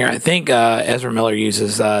correction here. I think Ezra Miller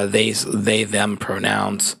uses they them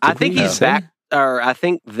pronouns. I think he's back, or I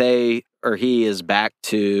think they or he is back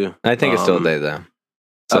to. I think it's still they them.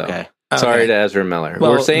 So, okay. Sorry to Ezra Miller.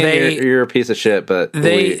 Well, we're saying you're a piece of shit, but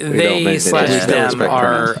they them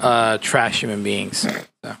are trash human beings.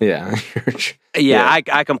 So. Yeah.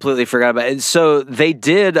 I completely forgot about it. So they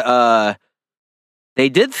did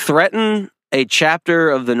threaten a chapter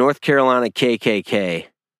of the North Carolina KKK.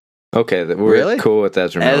 Okay, we're really cool with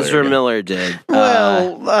Ezra Miller. Ezra Miller did.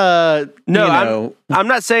 No, I'm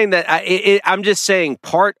not saying that. I'm just saying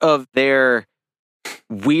part of their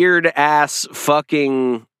weird ass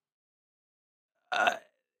fucking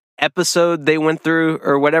episode they went through,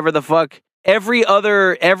 or whatever the fuck. Every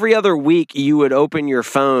other week, you would open your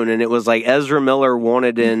phone and it was like Ezra Miller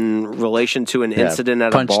wanted in relation to an incident at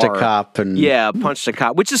a bar. Punched a cop. Punched a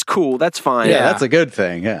cop, which is cool. That's fine. Yeah, that's a good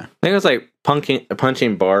thing. Yeah. I think it was like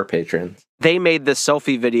punching bar patrons. They made this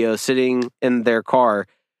selfie video sitting in their car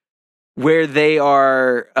where they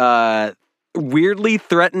are weirdly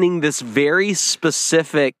threatening this very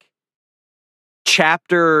specific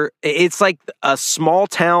chapter. It's like a small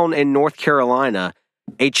town in North Carolina,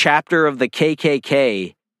 a chapter of the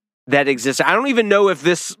KKK that exists. I don't even know if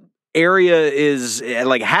this area is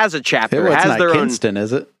like has a chapter. It's has not their Kinston,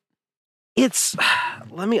 is it? It's.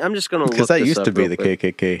 I'm just gonna look because that used to be the quick.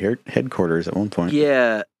 KKK headquarters at one point.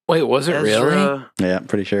 Yeah. Wait, was it really? Yeah, I'm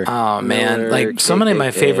pretty sure. Oh man, Miller, like so many of my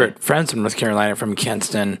KKK. favorite friends in North Carolina are from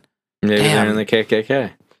Kinston. Maybe they're in the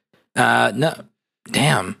KKK. No,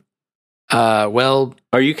 damn. Well,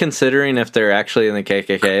 are you considering if they're actually in the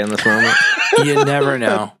KKK in this moment? You never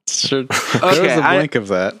know. There was a blink of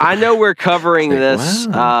that. I know we're covering this.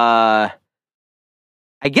 Wow.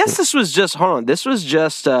 I guess this was just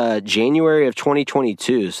January of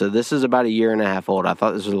 2022, so this is about a year and a half old. I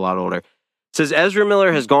thought this was a lot older. It says Ezra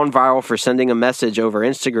Miller has gone viral for sending a message over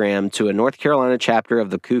Instagram to a North Carolina chapter of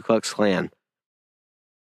the Ku Klux Klan.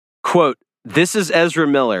 Quote, "This is Ezra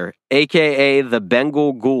Miller, a.k.a. the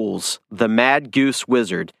Bengal Ghouls, the Mad Goose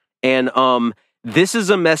Wizard, and this is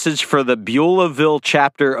a message for the Beulahville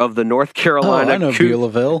chapter of the North Carolina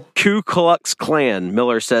Ku Klux Klan,"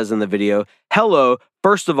 Miller says in the video. "Hello.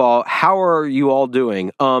 First of all, how are you all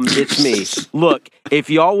doing? It's me. Look, if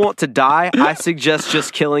y'all want to die, I suggest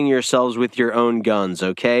just killing yourselves with your own guns,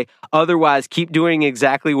 okay? Otherwise, keep doing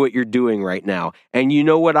exactly what you're doing right now. And you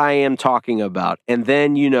know what I am talking about. And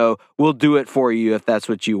then, we'll do it for you if that's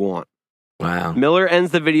what you want." Wow. Miller ends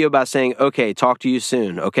the video by saying, "Okay, talk to you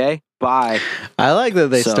soon, okay? Bye." I like that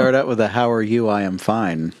they start out with a "How are you? I am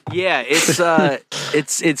fine." Yeah,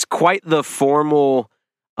 it's quite the formal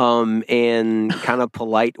and kind of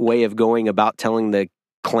polite way of going about telling the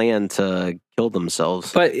Klan to kill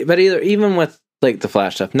themselves. But even with like the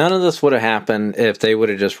Flash stuff, none of this would have happened if they would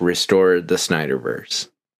have just restored the Snyderverse.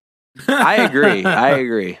 I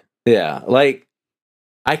agree. Yeah, like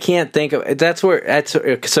I can't think of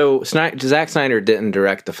so Zack Snyder didn't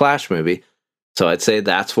direct the Flash movie, so I'd say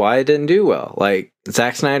that's why it didn't do well. Like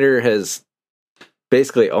Zack Snyder has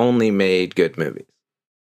basically only made good movies,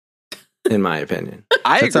 in my opinion.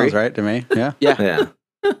 I agree. Sounds right to me. Yeah. Yeah.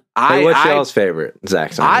 What's y'all's favorite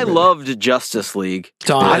Zack Snyder I movie? loved Justice League.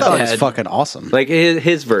 I thought it was fucking awesome. Like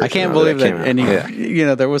his version. I can't believe that.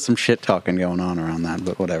 And there was some shit talking going on around that,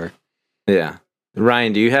 but whatever. Yeah.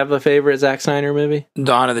 Ryan, do you have a favorite Zack Snyder movie?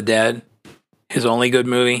 Dawn of the Dead. His only good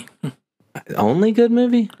movie. Only good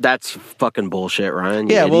movie? That's fucking bullshit, Ryan.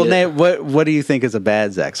 Yeah, well, Nate, what do you think is a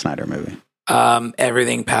bad Zack Snyder movie?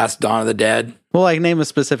 Everything past Dawn of the Dead. Well, like name a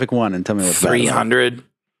specific one and tell me what's 300.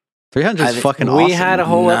 300 is fucking awesome. We had a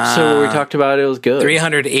whole episode where we talked about it was good.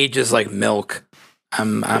 300 ages like milk.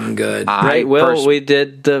 I'm good. Right, we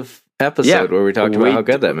did the episode where we talked about how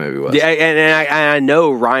good that movie was. Yeah, and I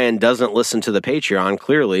know Ryan doesn't listen to the Patreon,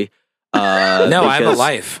 clearly. No, I have a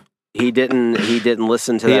life. He didn't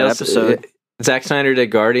listen to that episode. Zack Snyder did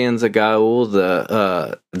Guardians of Gaul,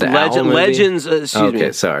 the Legends. Excuse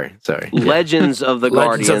me. Sorry. Legends of the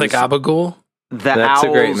Guardians. Legends of the Gabagool. That's a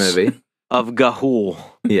great movie. Of Gahul.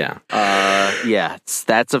 Yeah.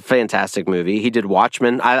 That's a fantastic movie. He did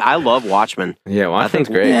Watchmen. I love Watchmen. Yeah, Watchmen's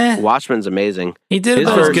great. Watchmen's amazing. He did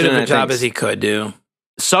about as good of a job as he could do.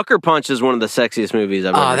 Sucker Punch is one of the sexiest movies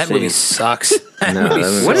I've ever seen. Oh, that movie sucks.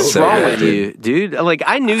 What is wrong with you, dude? Like,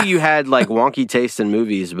 I knew you had like wonky taste in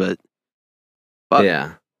movies, but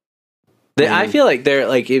yeah. I feel like they're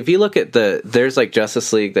like, if you look at there's like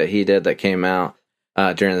Justice League that he did that came out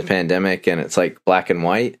during the pandemic, and it's like black and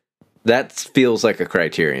white. That feels like a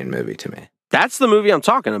Criterion movie to me. That's the movie I'm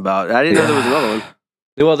talking about. I didn't know there was another one.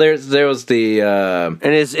 Well, there was the and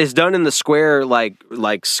it's done in the square like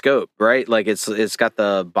scope, right? Like it's got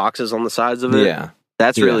the boxes on the sides of it. Yeah,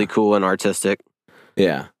 that's really cool and artistic.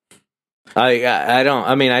 Yeah,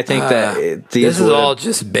 I think that this is all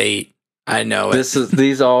just bait. I know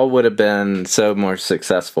these all would have been so more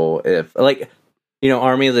successful if, like,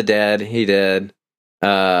 Army of the Dead. He did.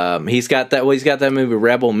 He's got that movie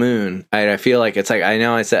Rebel Moon. I feel like it's like, I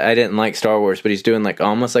know I said I didn't like Star Wars, but he's doing like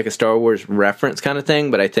almost like a Star Wars reference kind of thing.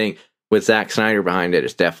 But I think with Zack Snyder behind it,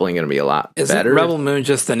 it's definitely going to be a lot better. Is Rebel Moon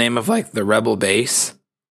just the name of like the Rebel base?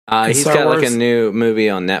 He's got like a new movie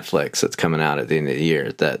on Netflix that's coming out at the end of the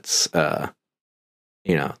year. Does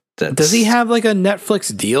he have like a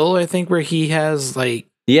Netflix deal? I think where he has like.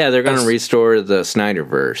 Yeah, they're going to restore the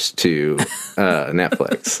Snyderverse to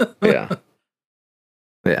Netflix. Yeah.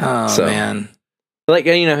 Yeah. Oh, man. Like,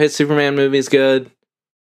 his Superman movie's good.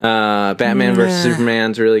 Batman vs.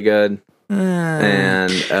 Superman's really good.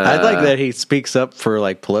 And I like that he speaks up for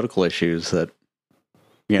like political issues that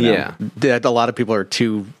that a lot of people are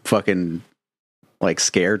too fucking like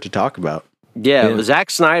scared to talk about. Yeah,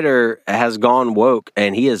 Zack Snyder has gone woke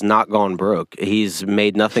and he has not gone broke. He's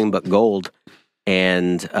made nothing but gold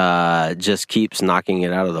and just keeps knocking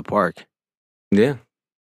it out of the park. Yeah.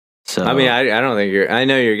 So I don't think I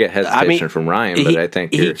know you get hesitation from Ryan, but I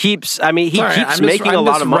think he keeps making a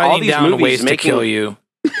lot of money. All these movies to kill you.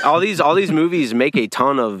 all these movies make a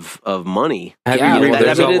ton of money.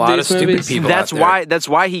 There's a lot of stupid people. That's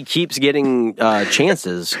why he keeps getting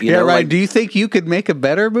chances. Ryan, do you think you could make a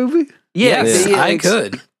better movie? Yes, I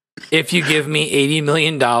could. If you give me $80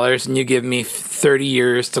 million and you give me 30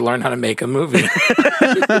 years to learn how to make a movie.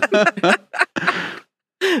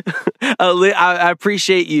 I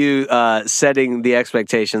appreciate you setting the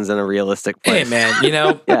expectations in a realistic place. Hey, man,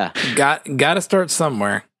 got to start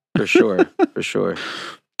somewhere. For sure.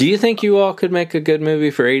 Do you think you all could make a good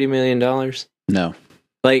movie for $80 million? No.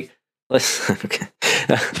 Like, let's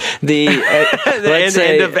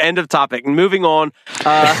end of topic. Moving on.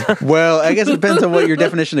 Well, I guess it depends on what your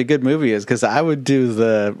definition of good movie is, because I would do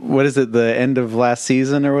the end of last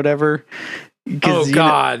season or whatever. Oh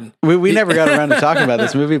God, we never got around to talking about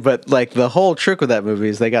this movie, but like the whole trick with that movie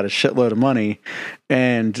is they got a shitload of money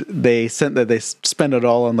and they spend it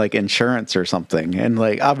all on like insurance or something, and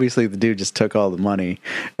like obviously the dude just took all the money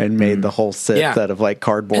and made the whole set out of like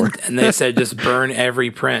cardboard, and they said just burn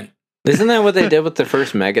every print. Isn't that what they did with the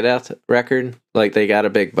first Megadeth record? Like they got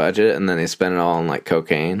a big budget and then they spent it all on like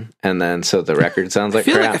cocaine, and then so the record sounds like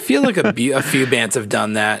crap. I feel like a few bands have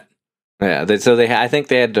done that. Yeah, I think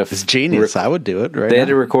they had to. It's genius. I would do it. Right. They had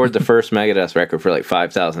to record the first Megadeth record for like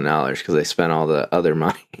 $5,000 because they spent all the other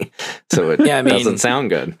money, so it doesn't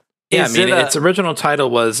sound good. Yeah, its original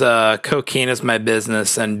title was "Cocaine is my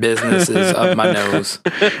business and business is of my nose."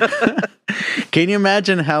 Can you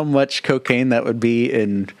imagine how much cocaine that would be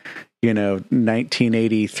in,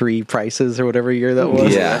 1983 prices or whatever year that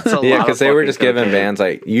was. Yeah, because they were just giving bands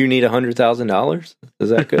like, you need $100,000. Is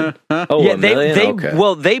that good? Oh, yeah, $1 million? Okay.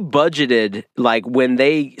 Well, they budgeted, like when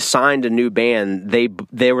they signed a new band,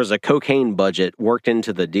 there was a cocaine budget worked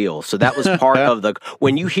into the deal. So that was part of the.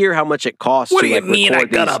 When you hear how much it costs, what do you mean I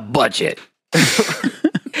got a budget?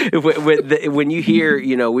 When you hear,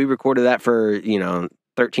 we recorded that for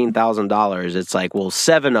 $13,000. It's like, well,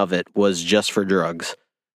 7 of it was just for drugs.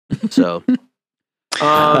 So,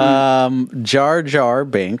 Jar Jar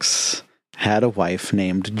Binks had a wife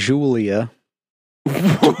named Julia.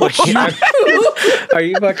 Are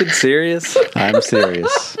you fucking serious? I'm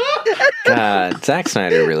serious. God, Zack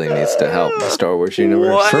Snyder really needs to help the Star Wars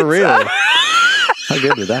universe. What? For real. How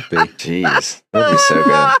good would that be? Jeez, that'd be so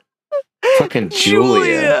good. Fucking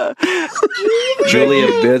Julia.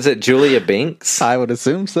 Is it Julia Binks? I would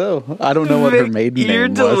assume so. I don't know what her maiden name was. Your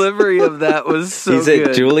delivery of that was so good. Is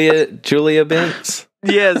it Julia Binks?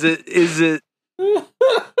 Yeah, is it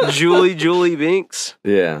Julie Binks?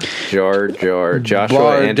 Yeah.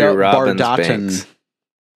 Joshua Andrew Robbins Binks.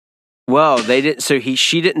 Well, they didn't. So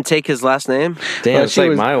she didn't take his last name. Damn, it's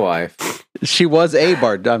like my wife. She was a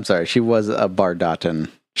Bard. I'm sorry, she was a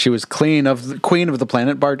Bardatan. She was queen of the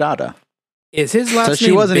planet Bardata. Is his last name So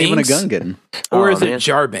she wasn't Binks? Even a Gungan. Or is it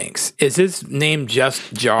Jar Binks? Is his name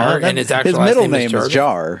just Jar and his actual last middle name is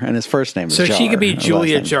Jar and his first name is Jar. So she could be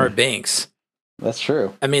Julia Jar Binks. That's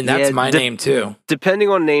true. I mean, that's my name too. Depending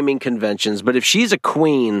on naming conventions, but if she's a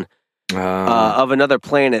queen of another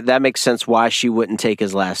planet, that makes sense why she wouldn't take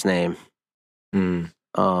his last name. Queen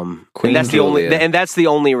and that's the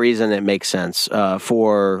only reason it makes sense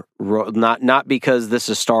for not because this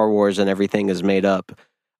is Star Wars and everything is made up,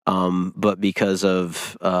 but because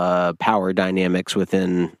of power dynamics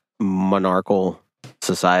within monarchical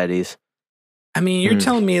societies. I mean, you're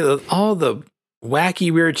telling me that all the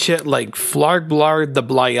wacky weird shit like Flarg Blarg the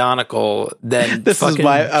Blionical, then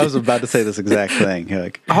I was about to say this exact thing. You're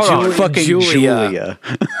like, fucking Julia.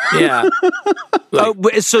 Yeah.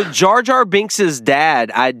 So Jar Jar Binks' dad,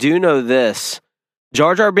 I do know this.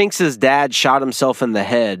 Jar Jar Binks' dad shot himself in the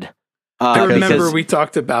head. I remember we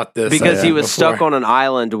talked about this. Because he was stuck on an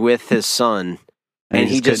island with his son. And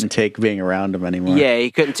he just couldn't take being around him anymore. Yeah, he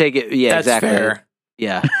couldn't take it. Yeah, that's exactly. Fair.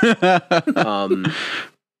 Yeah.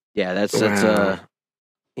 Yeah, that's a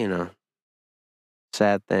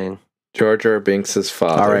sad thing. Jar Jar Binks'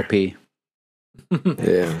 father. R.I.P.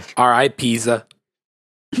 Yeah. R.I.P.'sa.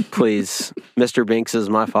 Please, Mr. Binks is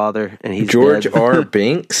my father, and he's George dead. R.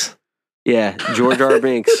 Binks. Yeah, George R.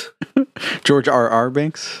 Binks. George R. R.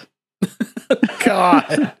 Binks.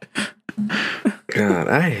 God,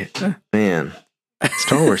 man.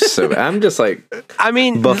 Star Wars is so bad. I'm just like, I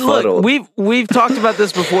mean, befuddled. Look, we've talked about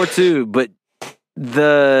this before too, but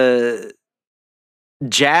the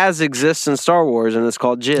jazz exists in Star Wars, and it's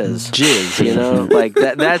called jizz. Like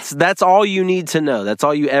that's all you need to know. That's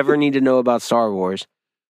all you ever need to know about Star Wars.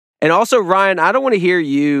 And also, Ryan, I don't want to hear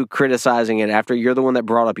you criticizing it after you're the one that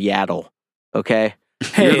brought up Yaddle. Okay,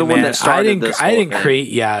 hey, you're the one that started this. I didn't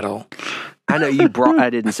create Yaddle. I know you brought.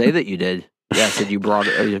 I didn't say that you did. Yeah, I said you brought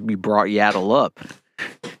Yaddle up.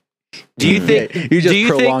 Do you think you just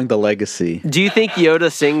prolonged the legacy? Do you think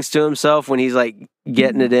Yoda sings to himself when he's like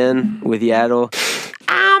getting it in with Yaddle?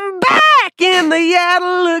 I'm back in the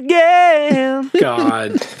Yaddle again.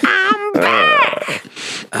 God, I'm back.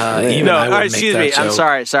 Excuse me. I'm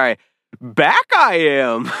sorry. Back I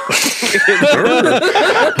am. Back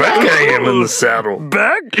I am in the saddle.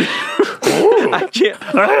 Back. I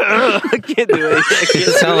can't do it. You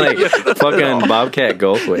sound like fucking Bobcat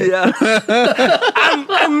Goldthwait. Yeah.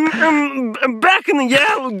 I'm back in the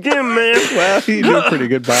Yaddle again, man. Well, you do a pretty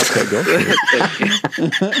good Bobcat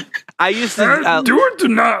Goldthwait. I used to do it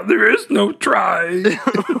tonight. There is no try.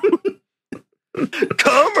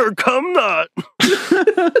 Come or come not.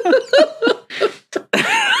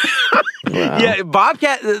 Wow. Yeah,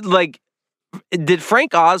 Bobcat, like, did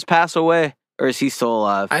Frank Oz pass away, or is he still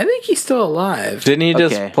alive? I think he's still alive. Didn't he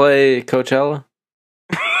just play Coachella?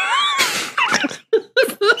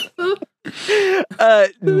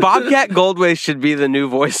 Bobcat Goldthwait should be the new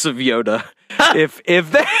voice of Yoda.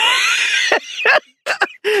 if that.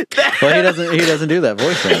 Well, he doesn't do that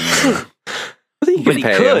voice anymore. But he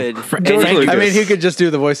could. I mean, he could just do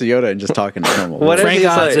the voice of Yoda and just talk in normal. Frank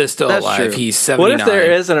Oz is still alive. True. He's 79. What if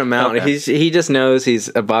there is an amount? Okay. He just knows he's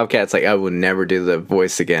a Bobcat's like, I will never do the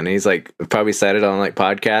voice again. And he's like, probably said it on like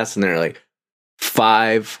podcasts, and they're like,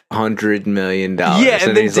 $500 million. Yeah,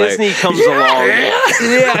 and then Disney comes along.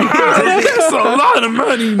 That's a lot of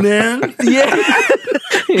money, man. Yeah.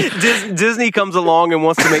 Disney comes along and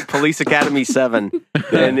wants to make Police Academy 7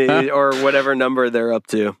 or whatever number they're up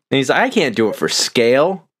to. And he's like, I can't do it for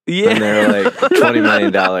scale. Yeah. And they're like, $20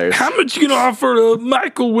 million. How much you gonna offer to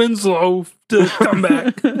Michael Winslow to come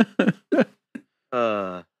back?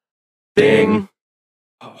 Ding.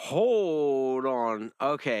 Hold on.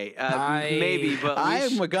 Okay. Maybe, but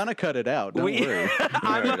I'm gonna cut it out. Don't worry.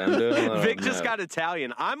 Vic just got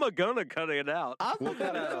Italian. I'm gonna cut it out. We'll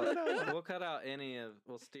cut out any of.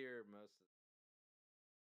 We'll steer most.